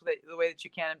first base the way that you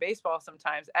can in baseball.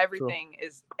 Sometimes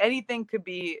anything could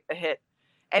be a hit,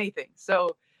 anything.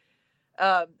 So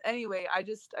anyway,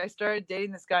 I started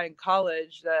dating this guy in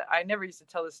college that I never used to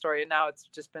tell this story, and now it's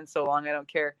just been so long I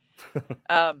don't care.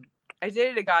 I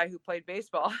dated a guy who played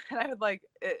baseball, and I would like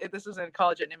this was in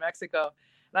college at New Mexico.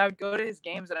 And I would go to his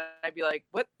games and I'd be like,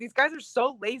 what? These guys are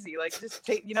so lazy. Like just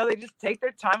take, they just take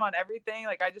their time on everything.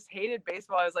 Like I just hated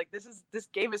baseball. I was like, this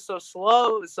game is so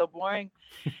slow. It's so boring.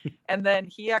 And then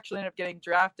he actually ended up getting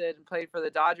drafted and played for the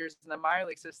Dodgers in the minor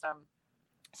league system.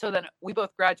 So then we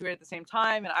both graduated at the same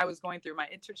time. And I was going through my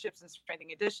internships in strength and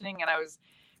conditioning, and I was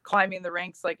climbing the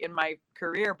ranks like in my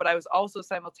career, but I was also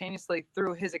simultaneously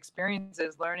through his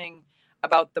experiences learning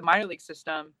about the minor league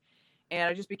system. And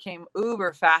I just became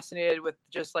uber fascinated with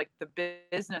just like the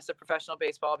business of professional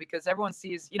baseball, because everyone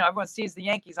sees the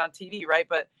Yankees on TV, right?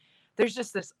 But there's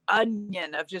just this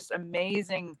onion of just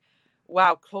amazing,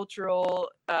 cultural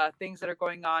things that are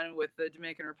going on with the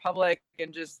Dominican Republic.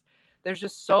 And there's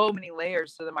just so many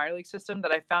layers to the minor league system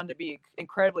that I found to be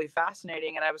incredibly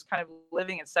fascinating. And I was kind of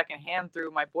living it secondhand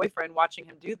through my boyfriend, watching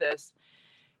him do this.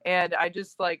 And I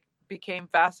just like became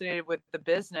fascinated with the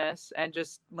business and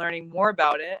just learning more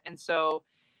about it. And so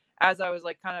as I was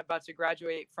like kind of about to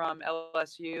graduate from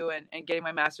LSU and getting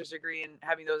my master's degree and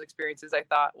having those experiences, I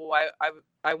thought, well,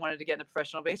 I wanted to get into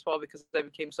professional baseball because I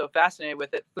became so fascinated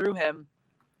with it through him.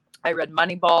 I read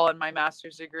Moneyball in my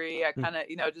master's degree. I kind of,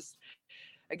 just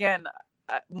again,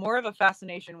 more of a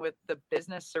fascination with the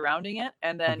business surrounding it.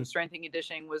 And then strength and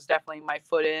conditioning was definitely my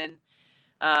foot in.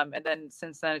 And then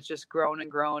since then, it's just grown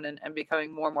and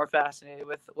becoming more and more fascinated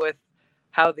with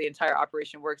how the entire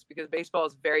operation works, because baseball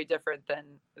is very different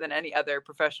than any other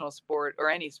professional sport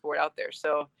or any sport out there.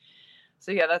 So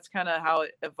yeah, that's kind of how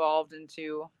it evolved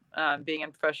into being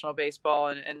in professional baseball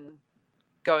and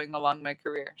going along my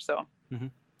career. So. Mm-hmm.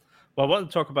 Well, I want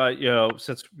to talk about,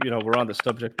 since, we're on the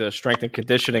subject of strength and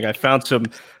conditioning, I found some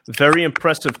very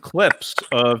impressive clips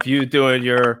of you doing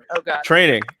your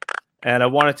training. And I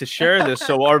wanted to share this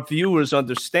so our viewers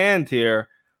understand here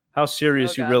how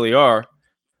serious you really are.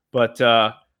 But,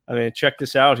 check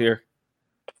this out here.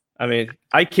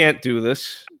 I can't do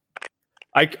this.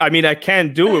 I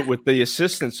can do it with the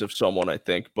assistance of someone, I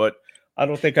think, but I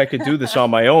don't think I could do this on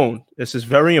my own. This is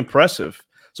very impressive.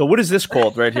 So what is this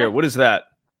called right here? What is that?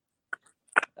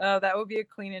 That would be a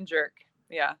clean and jerk.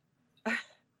 Yeah.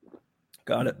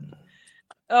 Got it.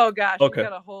 Oh gosh, okay. We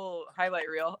got a whole highlight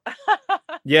reel.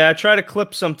 Yeah, I try to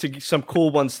clip some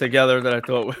cool ones together that I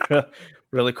thought were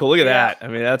really cool. Look at that.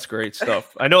 That's great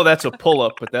stuff. I know that's a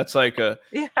pull-up, but that's like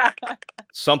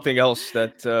something else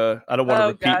that I don't want to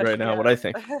repeat right now what I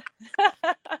think.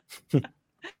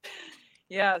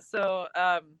 Yeah, so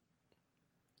I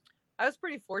was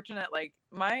pretty fortunate. Like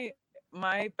my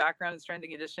background in strength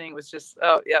and conditioning was just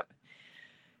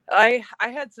I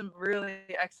had some really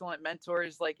excellent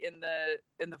mentors like in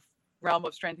the realm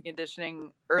of strength and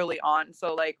conditioning early on.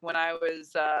 So like when I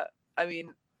was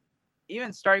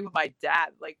even starting with my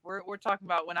dad, like we're talking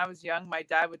about when I was young, my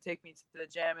dad would take me to the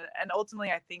gym, and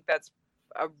ultimately I think that's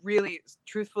a really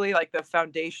truthfully like the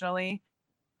foundationally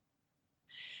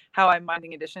how I'm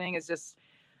minding conditioning is just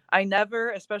I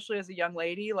never, especially as a young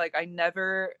lady, like I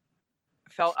never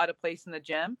felt out of place in the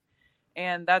gym.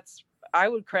 And I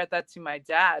would credit that to my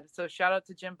dad. So shout out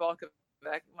to Jim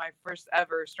Balkovec, my first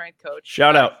ever strength coach.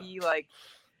 Shout out. He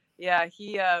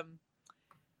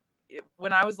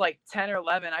when I was like 10 or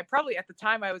 11, I probably at the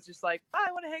time I was just like, I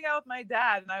want to hang out with my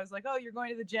dad. And I was like, oh, you're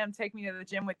going to the gym. Take me to the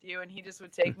gym with you. And he just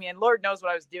would take me, and Lord knows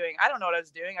what I was doing. I don't know what I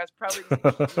was doing. I was probably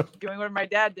doing what my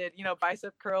dad did,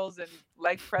 bicep curls and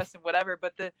leg press and whatever.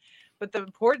 But the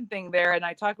important thing there, and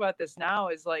I talk about this now,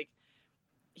 is like,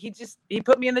 he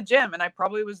put me in the gym, and I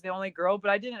probably was the only girl,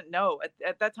 but I didn't know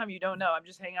at that time. You don't know. I'm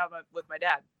just hanging out with my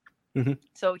dad. Mm-hmm.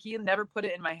 So he never put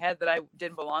it in my head that I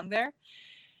didn't belong there.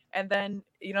 And then,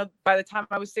 by the time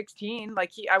I was 16,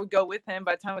 like I would go with him.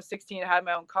 By the time I was 16, I had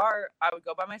my own car. I would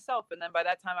go by myself. And then by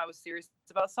that time I was serious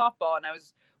about softball, and I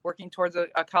was working towards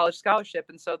a college scholarship.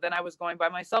 And so then I was going by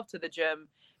myself to the gym,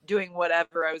 doing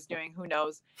whatever I was doing, who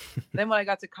knows. Then when I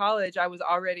got to college, I was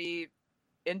already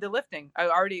into lifting.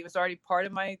 It was already part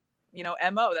of my,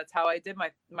 MO. That's how I did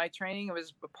my training. It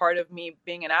was a part of me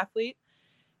being an athlete.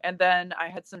 And then I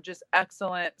had some just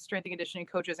excellent strength and conditioning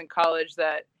coaches in college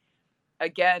that,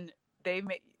 again,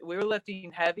 we were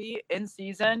lifting heavy in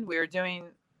season. We were doing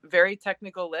very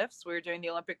technical lifts. We were doing the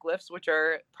Olympic lifts, which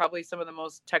are probably some of the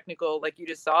most technical, like you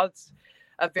just saw. It's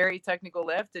a very technical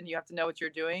lift, and you have to know what you're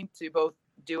doing to both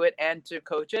do it and to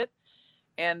coach it.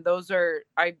 And those are,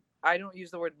 I don't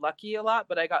use the word lucky a lot,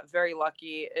 but I got very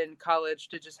lucky in college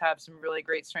to just have some really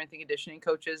great strength and conditioning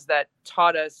coaches that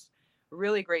taught us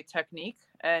really great technique.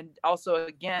 And also,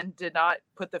 again, did not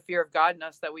put the fear of God in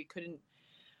us that we couldn't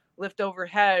lift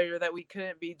overhead or that we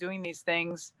couldn't be doing these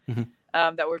things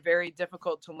that were very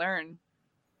difficult to learn.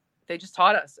 They just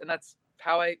taught us. And that's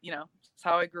how I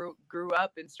grew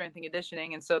up in strength and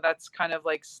conditioning. And so that's kind of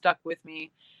like stuck with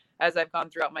me as I've gone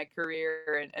throughout my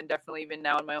career and definitely even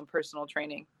now in my own personal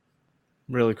training.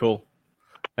 Really cool.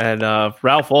 And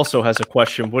Ralph also has a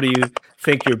question. What do you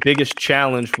think your biggest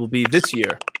challenge will be this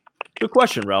year? Good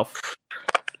question, Ralph.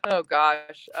 Oh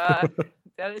gosh.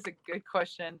 That is a good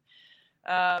question.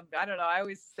 I don't know. I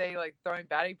always say like throwing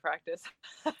batting practice.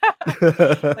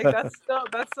 Like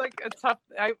that's like a tough.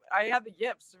 I had the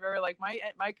yips. Remember, like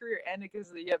my career ended because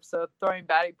of the yips. So throwing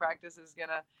batting practice is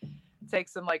gonna take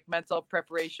some like mental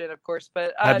preparation, of course.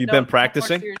 But have you been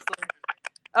practicing?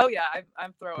 Oh yeah,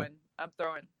 I'm throwing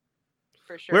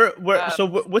for sure. So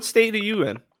what state are you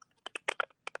in?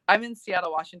 I'm in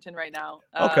Seattle, Washington right now.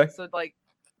 Okay. So like,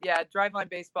 yeah, Driveline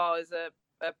Baseball is a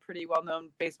pretty well-known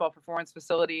baseball performance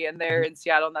facility, and they're in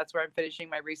Seattle, and that's where I'm finishing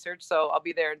my research. So I'll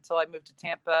be there until I move to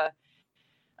Tampa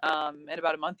in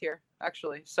about a month here,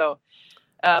 actually. So,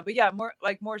 but yeah,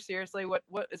 more seriously,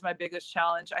 what is my biggest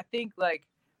challenge? I think like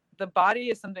the body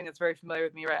is something that's very familiar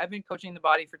with me, right? I've been coaching the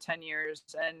body for 10 years.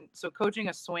 And so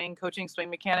coaching swing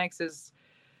mechanics is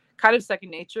kind of second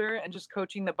nature, and just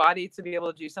coaching the body to be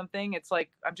able to do something. It's like,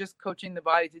 I'm just coaching the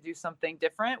body to do something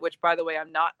different, which by the way,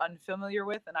 I'm not unfamiliar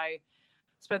with. And I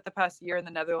spent the past year in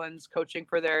the Netherlands coaching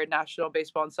for their national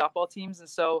baseball and softball teams. And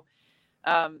so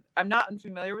I'm not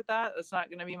unfamiliar with that. That's not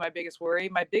going to be my biggest worry.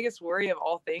 My biggest worry of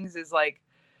all things is like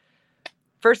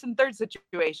first and third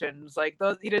situations, like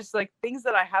those, just like things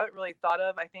that I haven't really thought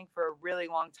of, I think, for a really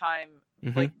long time.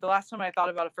 Like the last time I thought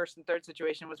about a first and third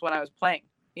situation was when I was playing,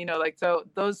 like, so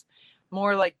those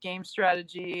more like game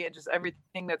strategy and just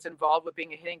everything that's involved with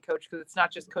being a hitting coach, because it's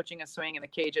not just coaching a swing in the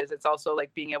cages, it's also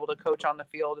like being able to coach on the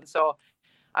field. And so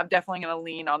I'm definitely going to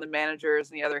lean on the managers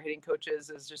and the other hitting coaches,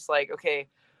 is just like, okay,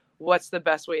 what's the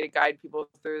best way to guide people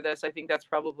through this? I think that's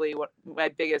probably what my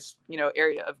biggest,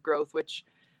 area of growth, which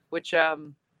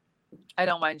I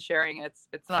don't mind sharing. It's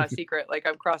not a secret. Like,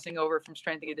 I'm crossing over from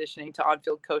strength and conditioning to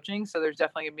on-field coaching. So there's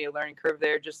definitely gonna be a learning curve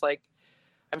there, just like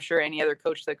I'm sure any other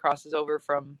coach that crosses over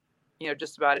from,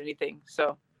 just about anything.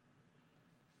 So,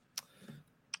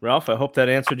 Ralph, I hope that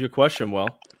answered your question well.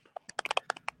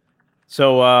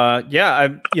 So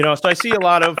so I see a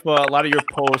lot of your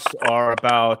posts are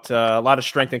about a lot of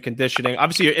strength and conditioning.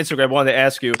 Obviously, your Instagram. I wanted to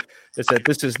ask you. It said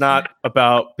this is not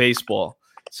about baseball.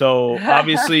 So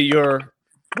obviously, you're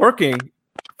working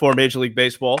for Major League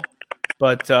Baseball,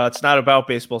 but it's not about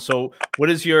baseball. So,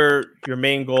 what is your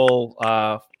main goal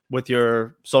with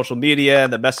your social media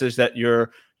and the message that you're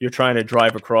trying to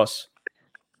drive across?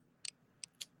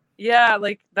 Yeah,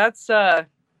 like that's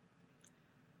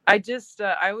I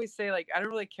always say, like, I don't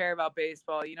really care about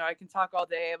baseball. I can talk all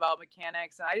day about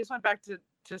mechanics, and I just went back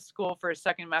to school for a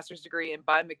second master's degree in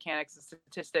biomechanics and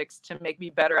statistics to make me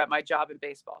better at my job in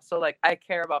baseball. So like, I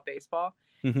care about baseball,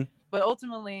 but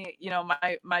ultimately,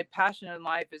 my passion in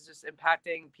life is just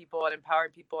impacting people and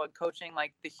empowering people and coaching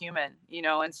like the human,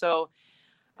 and so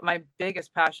my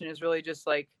biggest passion is really just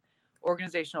like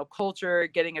organizational culture,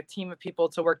 getting a team of people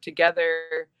to work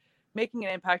together, making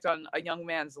an impact on a young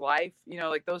man's life,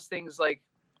 like those things. Like,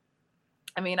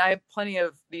 I mean, I have plenty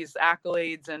of these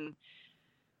accolades, and,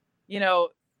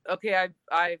 okay,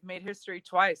 I've made history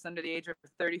twice under the age of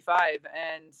 35,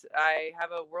 and I have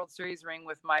a World Series ring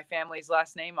with my family's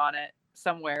last name on it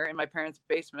somewhere in my parents'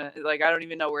 basement. Like, I don't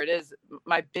even know where it is.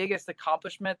 My biggest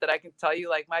accomplishment that I can tell you,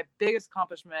 like, my biggest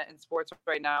accomplishment in sports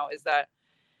right now is that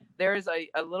there is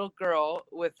a little girl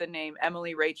with the name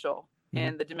Emily Rachel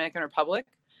in the Dominican Republic.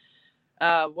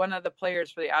 One of the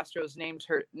players for the Astros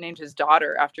named his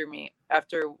daughter after me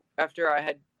after I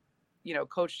had,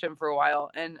 coached him for a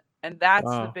while. And that's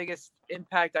the biggest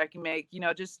impact I can make,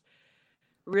 just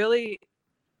really,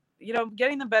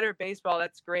 getting them better at baseball.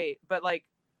 That's great. But like,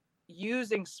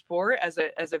 using sport as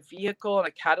a vehicle and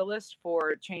a catalyst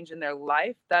for change in their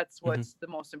life, that's what's the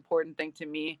most important thing to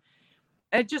me.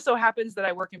 And it just so happens that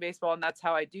I work in baseball, and that's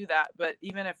how I do that. But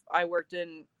even if I worked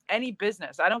in any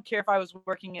business, I don't care if I was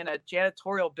working in a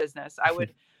janitorial business, I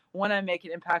would want to make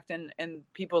an impact in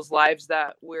people's lives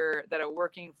that are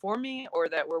working for me or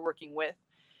that we're working with.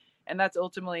 And that's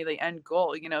ultimately the end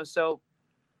goal, So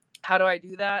how do I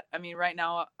do that? I mean, right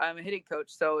now I'm a hitting coach,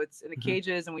 so it's in the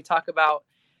cages, and we talk about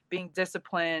being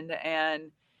disciplined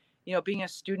and, being a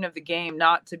student of the game,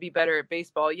 not to be better at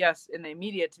baseball. Yes, in the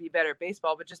immediate to be better at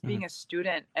baseball, but just being a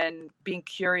student and being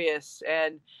curious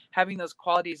and having those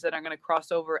qualities that are going to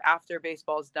cross over after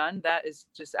baseball is done. That is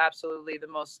just absolutely the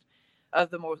most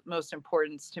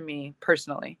importance to me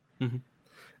personally.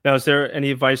 Now, is there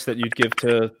any advice that you'd give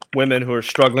to women who are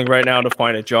struggling right now to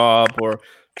find a job or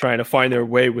trying to find their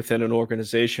way within an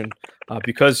organization?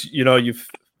 Because, you've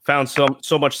found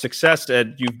so much success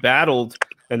and you've battled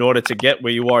in order to get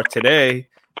where you are today.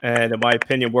 And in my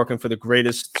opinion, working for the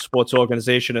greatest sports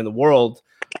organization in the world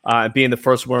and being the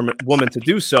first woman to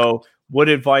do so, what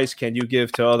advice can you give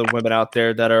to other women out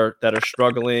there that are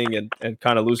struggling and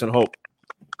kind of losing hope?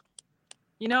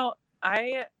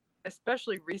 I,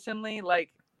 especially recently,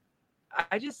 like,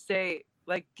 I just say,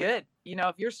 like, good,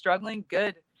 if you're struggling,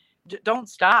 good, don't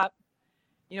stop.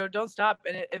 Don't stop.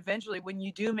 And eventually, when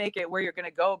you do make it where you're going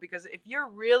to go, because if you're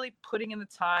really putting in the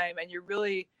time and you're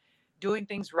really doing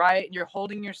things right and you're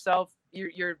holding yourself,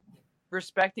 you're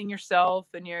respecting yourself,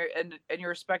 and you're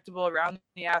respectable around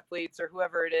the athletes or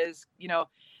whoever it is,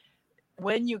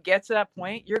 when you get to that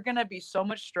point, you're going to be so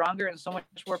much stronger and so much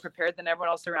more prepared than everyone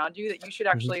else around you, that you should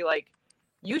actually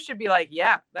you should be like,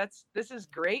 yeah, this is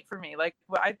great for me. Like,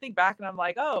 I think back and I'm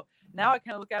like, oh, now I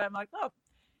kind of look at it, I'm like, oh,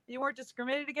 you weren't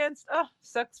discriminated against. Oh,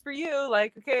 sucks for you.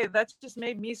 Like, okay, that's just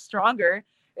made me stronger.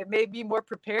 It made me more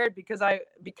prepared because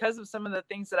of some of the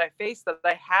things that I faced, that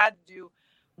I had to do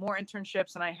more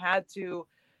internships and I had to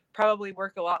probably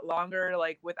work a lot longer,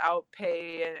 like without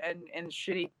pay and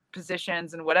shitty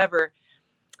positions and whatever.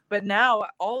 But now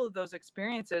all of those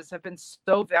experiences have been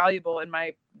so valuable in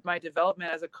my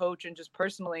development as a coach and just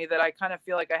personally, that I kind of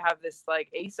feel like I have this like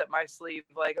ace up my sleeve.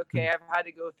 Like, okay, I've had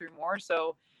to go through more,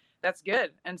 so that's good.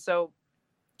 And so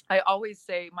I always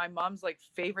say, my mom's like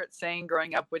favorite saying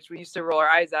growing up, which we used to roll our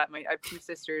eyes at, I have two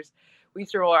sisters, we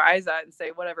used to roll our eyes at and say,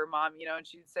 whatever, mom, and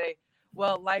she'd say,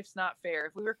 well, life's not fair.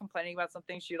 If we were complaining about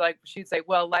something, she'd say,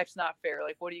 well, life's not fair.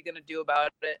 Like, what are you going to do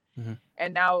about it? Mm-hmm.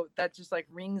 And now that just like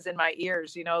rings in my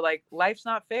ears, like life's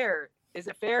not fair. Is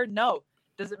it fair? No.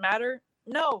 Does it matter?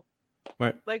 No.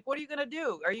 Right. Like, what are you going to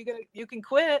do? You can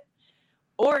quit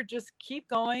or just keep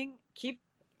going, keep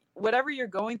whatever you're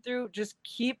going through, just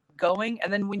keep going.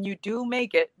 And then when you do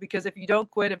make it, because if you don't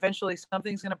quit, eventually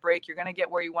something's going to break. You're going to get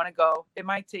where you want to go. It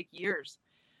might take years,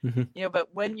 but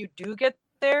when you do get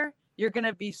there, you're going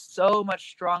to be so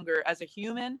much stronger as a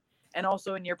human and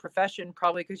also in your profession,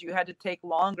 probably because you had to take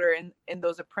longer in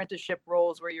those apprenticeship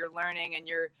roles where you're learning and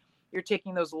you're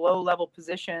taking those low level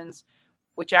positions,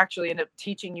 which actually end up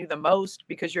teaching you the most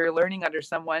because you're learning under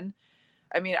someone.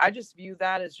 I mean, I just view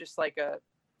that as just like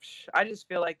I just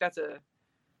feel like that's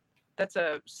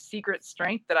a secret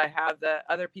strength that I have that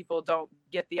other people don't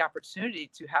get the opportunity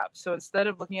to have. So instead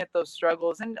of looking at those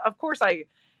struggles, and of course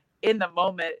in the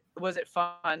moment, was it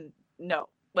fun? No,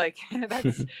 like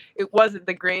it wasn't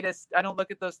the greatest. I don't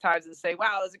look at those times and say,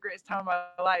 wow, it was the greatest time of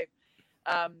my life.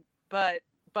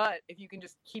 But if you can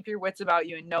just keep your wits about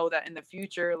you and know that in the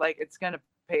future, like it's going to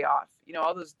pay off,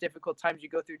 all those difficult times you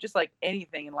go through, just like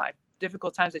anything in life,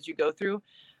 difficult times that you go through,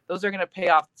 those are going to pay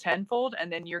off tenfold.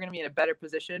 And then you're going to be in a better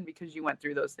position because you went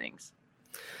through those things.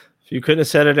 You couldn't have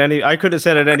said it I could have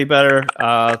said it any better.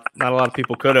 Not a lot of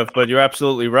people could have, but you're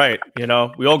absolutely right.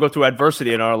 We all go through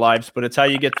adversity in our lives, but it's how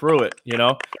you get through it.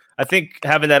 I think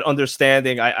having that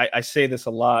understanding, I say this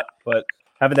a lot, but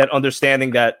having that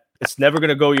understanding that it's never going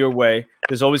to go your way.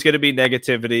 There's always going to be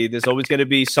negativity. There's always going to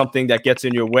be something that gets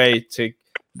in your way to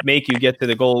make you get to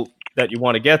the goal that you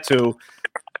want to get to.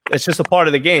 It's just a part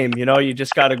of the game. You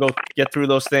just got to go get through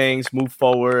those things, move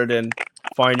forward, and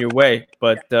find your way.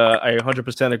 But I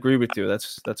 100% agree with you.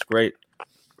 That's great.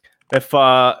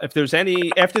 If there's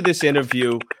any after this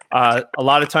interview, a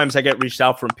lot of times I get reached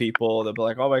out from people. They'll be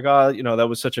like, "Oh my God, that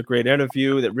was such a great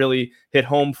interview. That really hit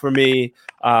home for me."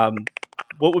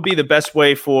 What would be the best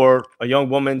way for a young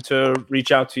woman to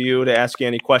reach out to you to ask you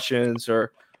any questions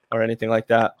or anything like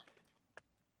that?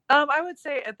 I would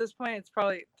say at this point, it's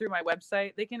probably through my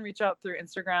website. They can reach out through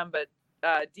Instagram, but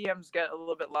DMs get a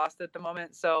little bit lost at the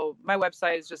moment. So my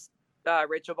website is just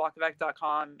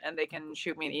rachelbalkovec.com, and they can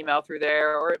shoot me an email through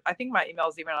there. Or I think my email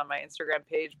is even on my Instagram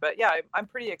page. But yeah, I'm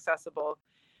pretty accessible.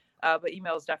 But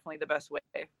email is definitely the best way.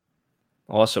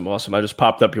 Awesome. I just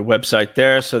popped up your website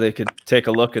there so they could take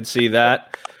a look and see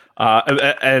that.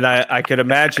 And I could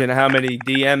imagine how many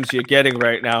DMs you're getting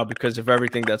right now because of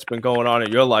everything that's been going on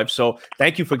in your life. So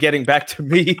thank you for getting back to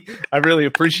me. I really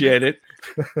appreciate it.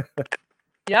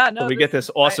 Yeah, no, we get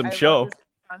this awesome show.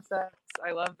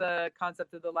 I love the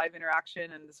concept of the live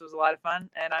interaction, and this was a lot of fun.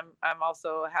 And I'm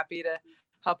also happy to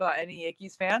help out any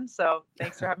Yankees fan. So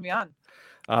thanks for having me on.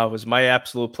 It was my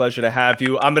absolute pleasure to have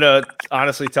you. I'm going to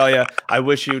honestly tell you, I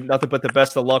wish you nothing but the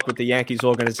best of luck with the Yankees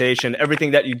organization.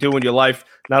 Everything that you do in your life,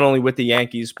 not only with the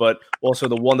Yankees, but also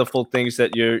the wonderful things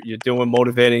that you're doing,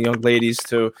 motivating young ladies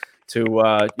to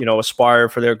aspire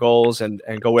for their goals and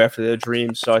go after their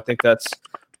dreams. So I think that's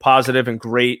positive and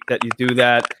great that you do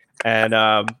that. And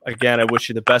again, I wish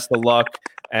you the best of luck.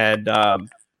 And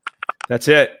that's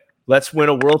it. Let's win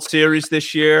a World Series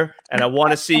this year, and I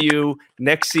want to see you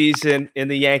next season in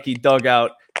the Yankee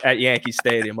dugout at Yankee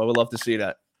Stadium. I would love to see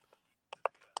that.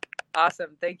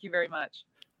 Awesome. Thank you very much.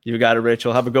 You got it,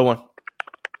 Rachel. Have a good one.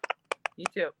 You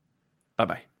too.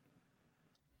 Bye-bye.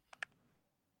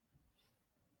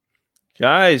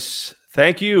 Guys,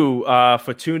 thank you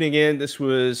for tuning in. This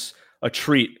was a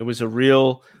treat. It was a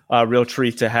real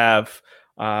treat to have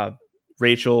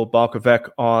Rachel Balkovec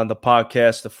on the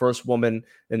podcast, the first woman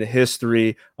in the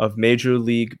history of Major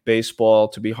League Baseball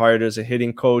to be hired as a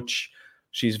hitting coach.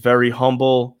 She's very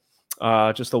humble,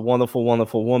 just a wonderful,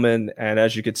 wonderful woman. And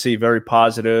as you can see, very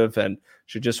positive, and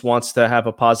she just wants to have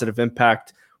a positive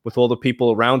impact with all the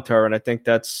people around her. And I think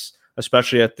that's,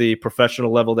 especially at the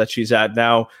professional level that she's at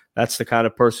now, that's the kind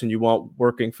of person you want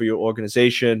working for your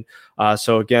organization.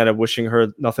 So again, I'm wishing her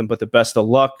nothing but the best of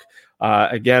luck.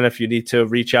 Again, if you need to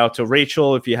reach out to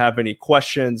Rachel, if you have any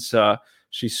questions,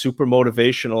 she's super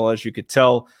motivational, as you could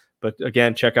tell. But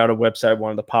again, check out her website. I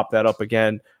wanted to pop that up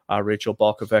again,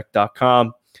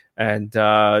 rachelbalkovec.com.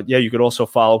 And you could also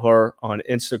follow her on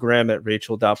Instagram at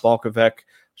rachel.balkovec.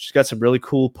 She's got some really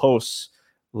cool posts,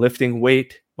 lifting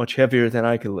weight much heavier than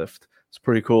I can lift. It's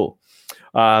pretty cool.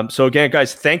 So again,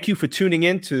 guys, thank you for tuning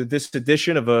in to this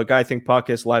edition of a Guy Think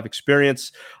Podcast live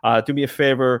experience. Do me a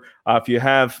favor. If you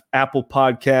have Apple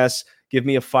Podcasts, give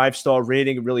me a 5-star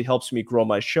rating. It really helps me grow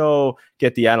my show,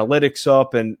 get the analytics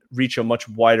up, and reach a much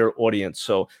wider audience.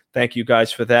 So thank you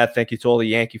guys for that. Thank you to all the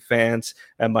Yankee fans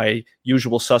and my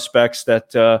usual suspects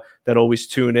that always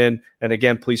tune in. And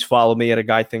again, please follow me at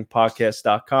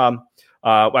aguythinkpodcast.com.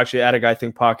 Actually, at A Guy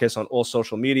Think Podcast on all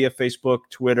social media, Facebook,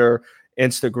 Twitter,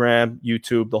 Instagram,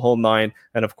 YouTube, the whole nine.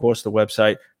 And of course, the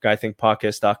website,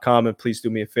 guythinkpodcast.com. And please do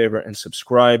me a favor and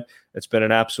subscribe. It's been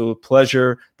an absolute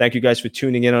pleasure. Thank you guys for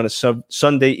tuning in on a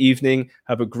Sunday evening.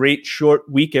 Have a great short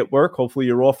week at work. Hopefully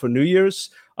you're off for New Year's.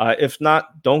 If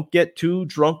not, don't get too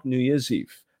drunk New Year's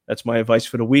Eve. That's my advice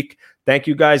for the week. Thank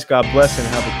you guys. God bless and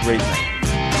have a great night.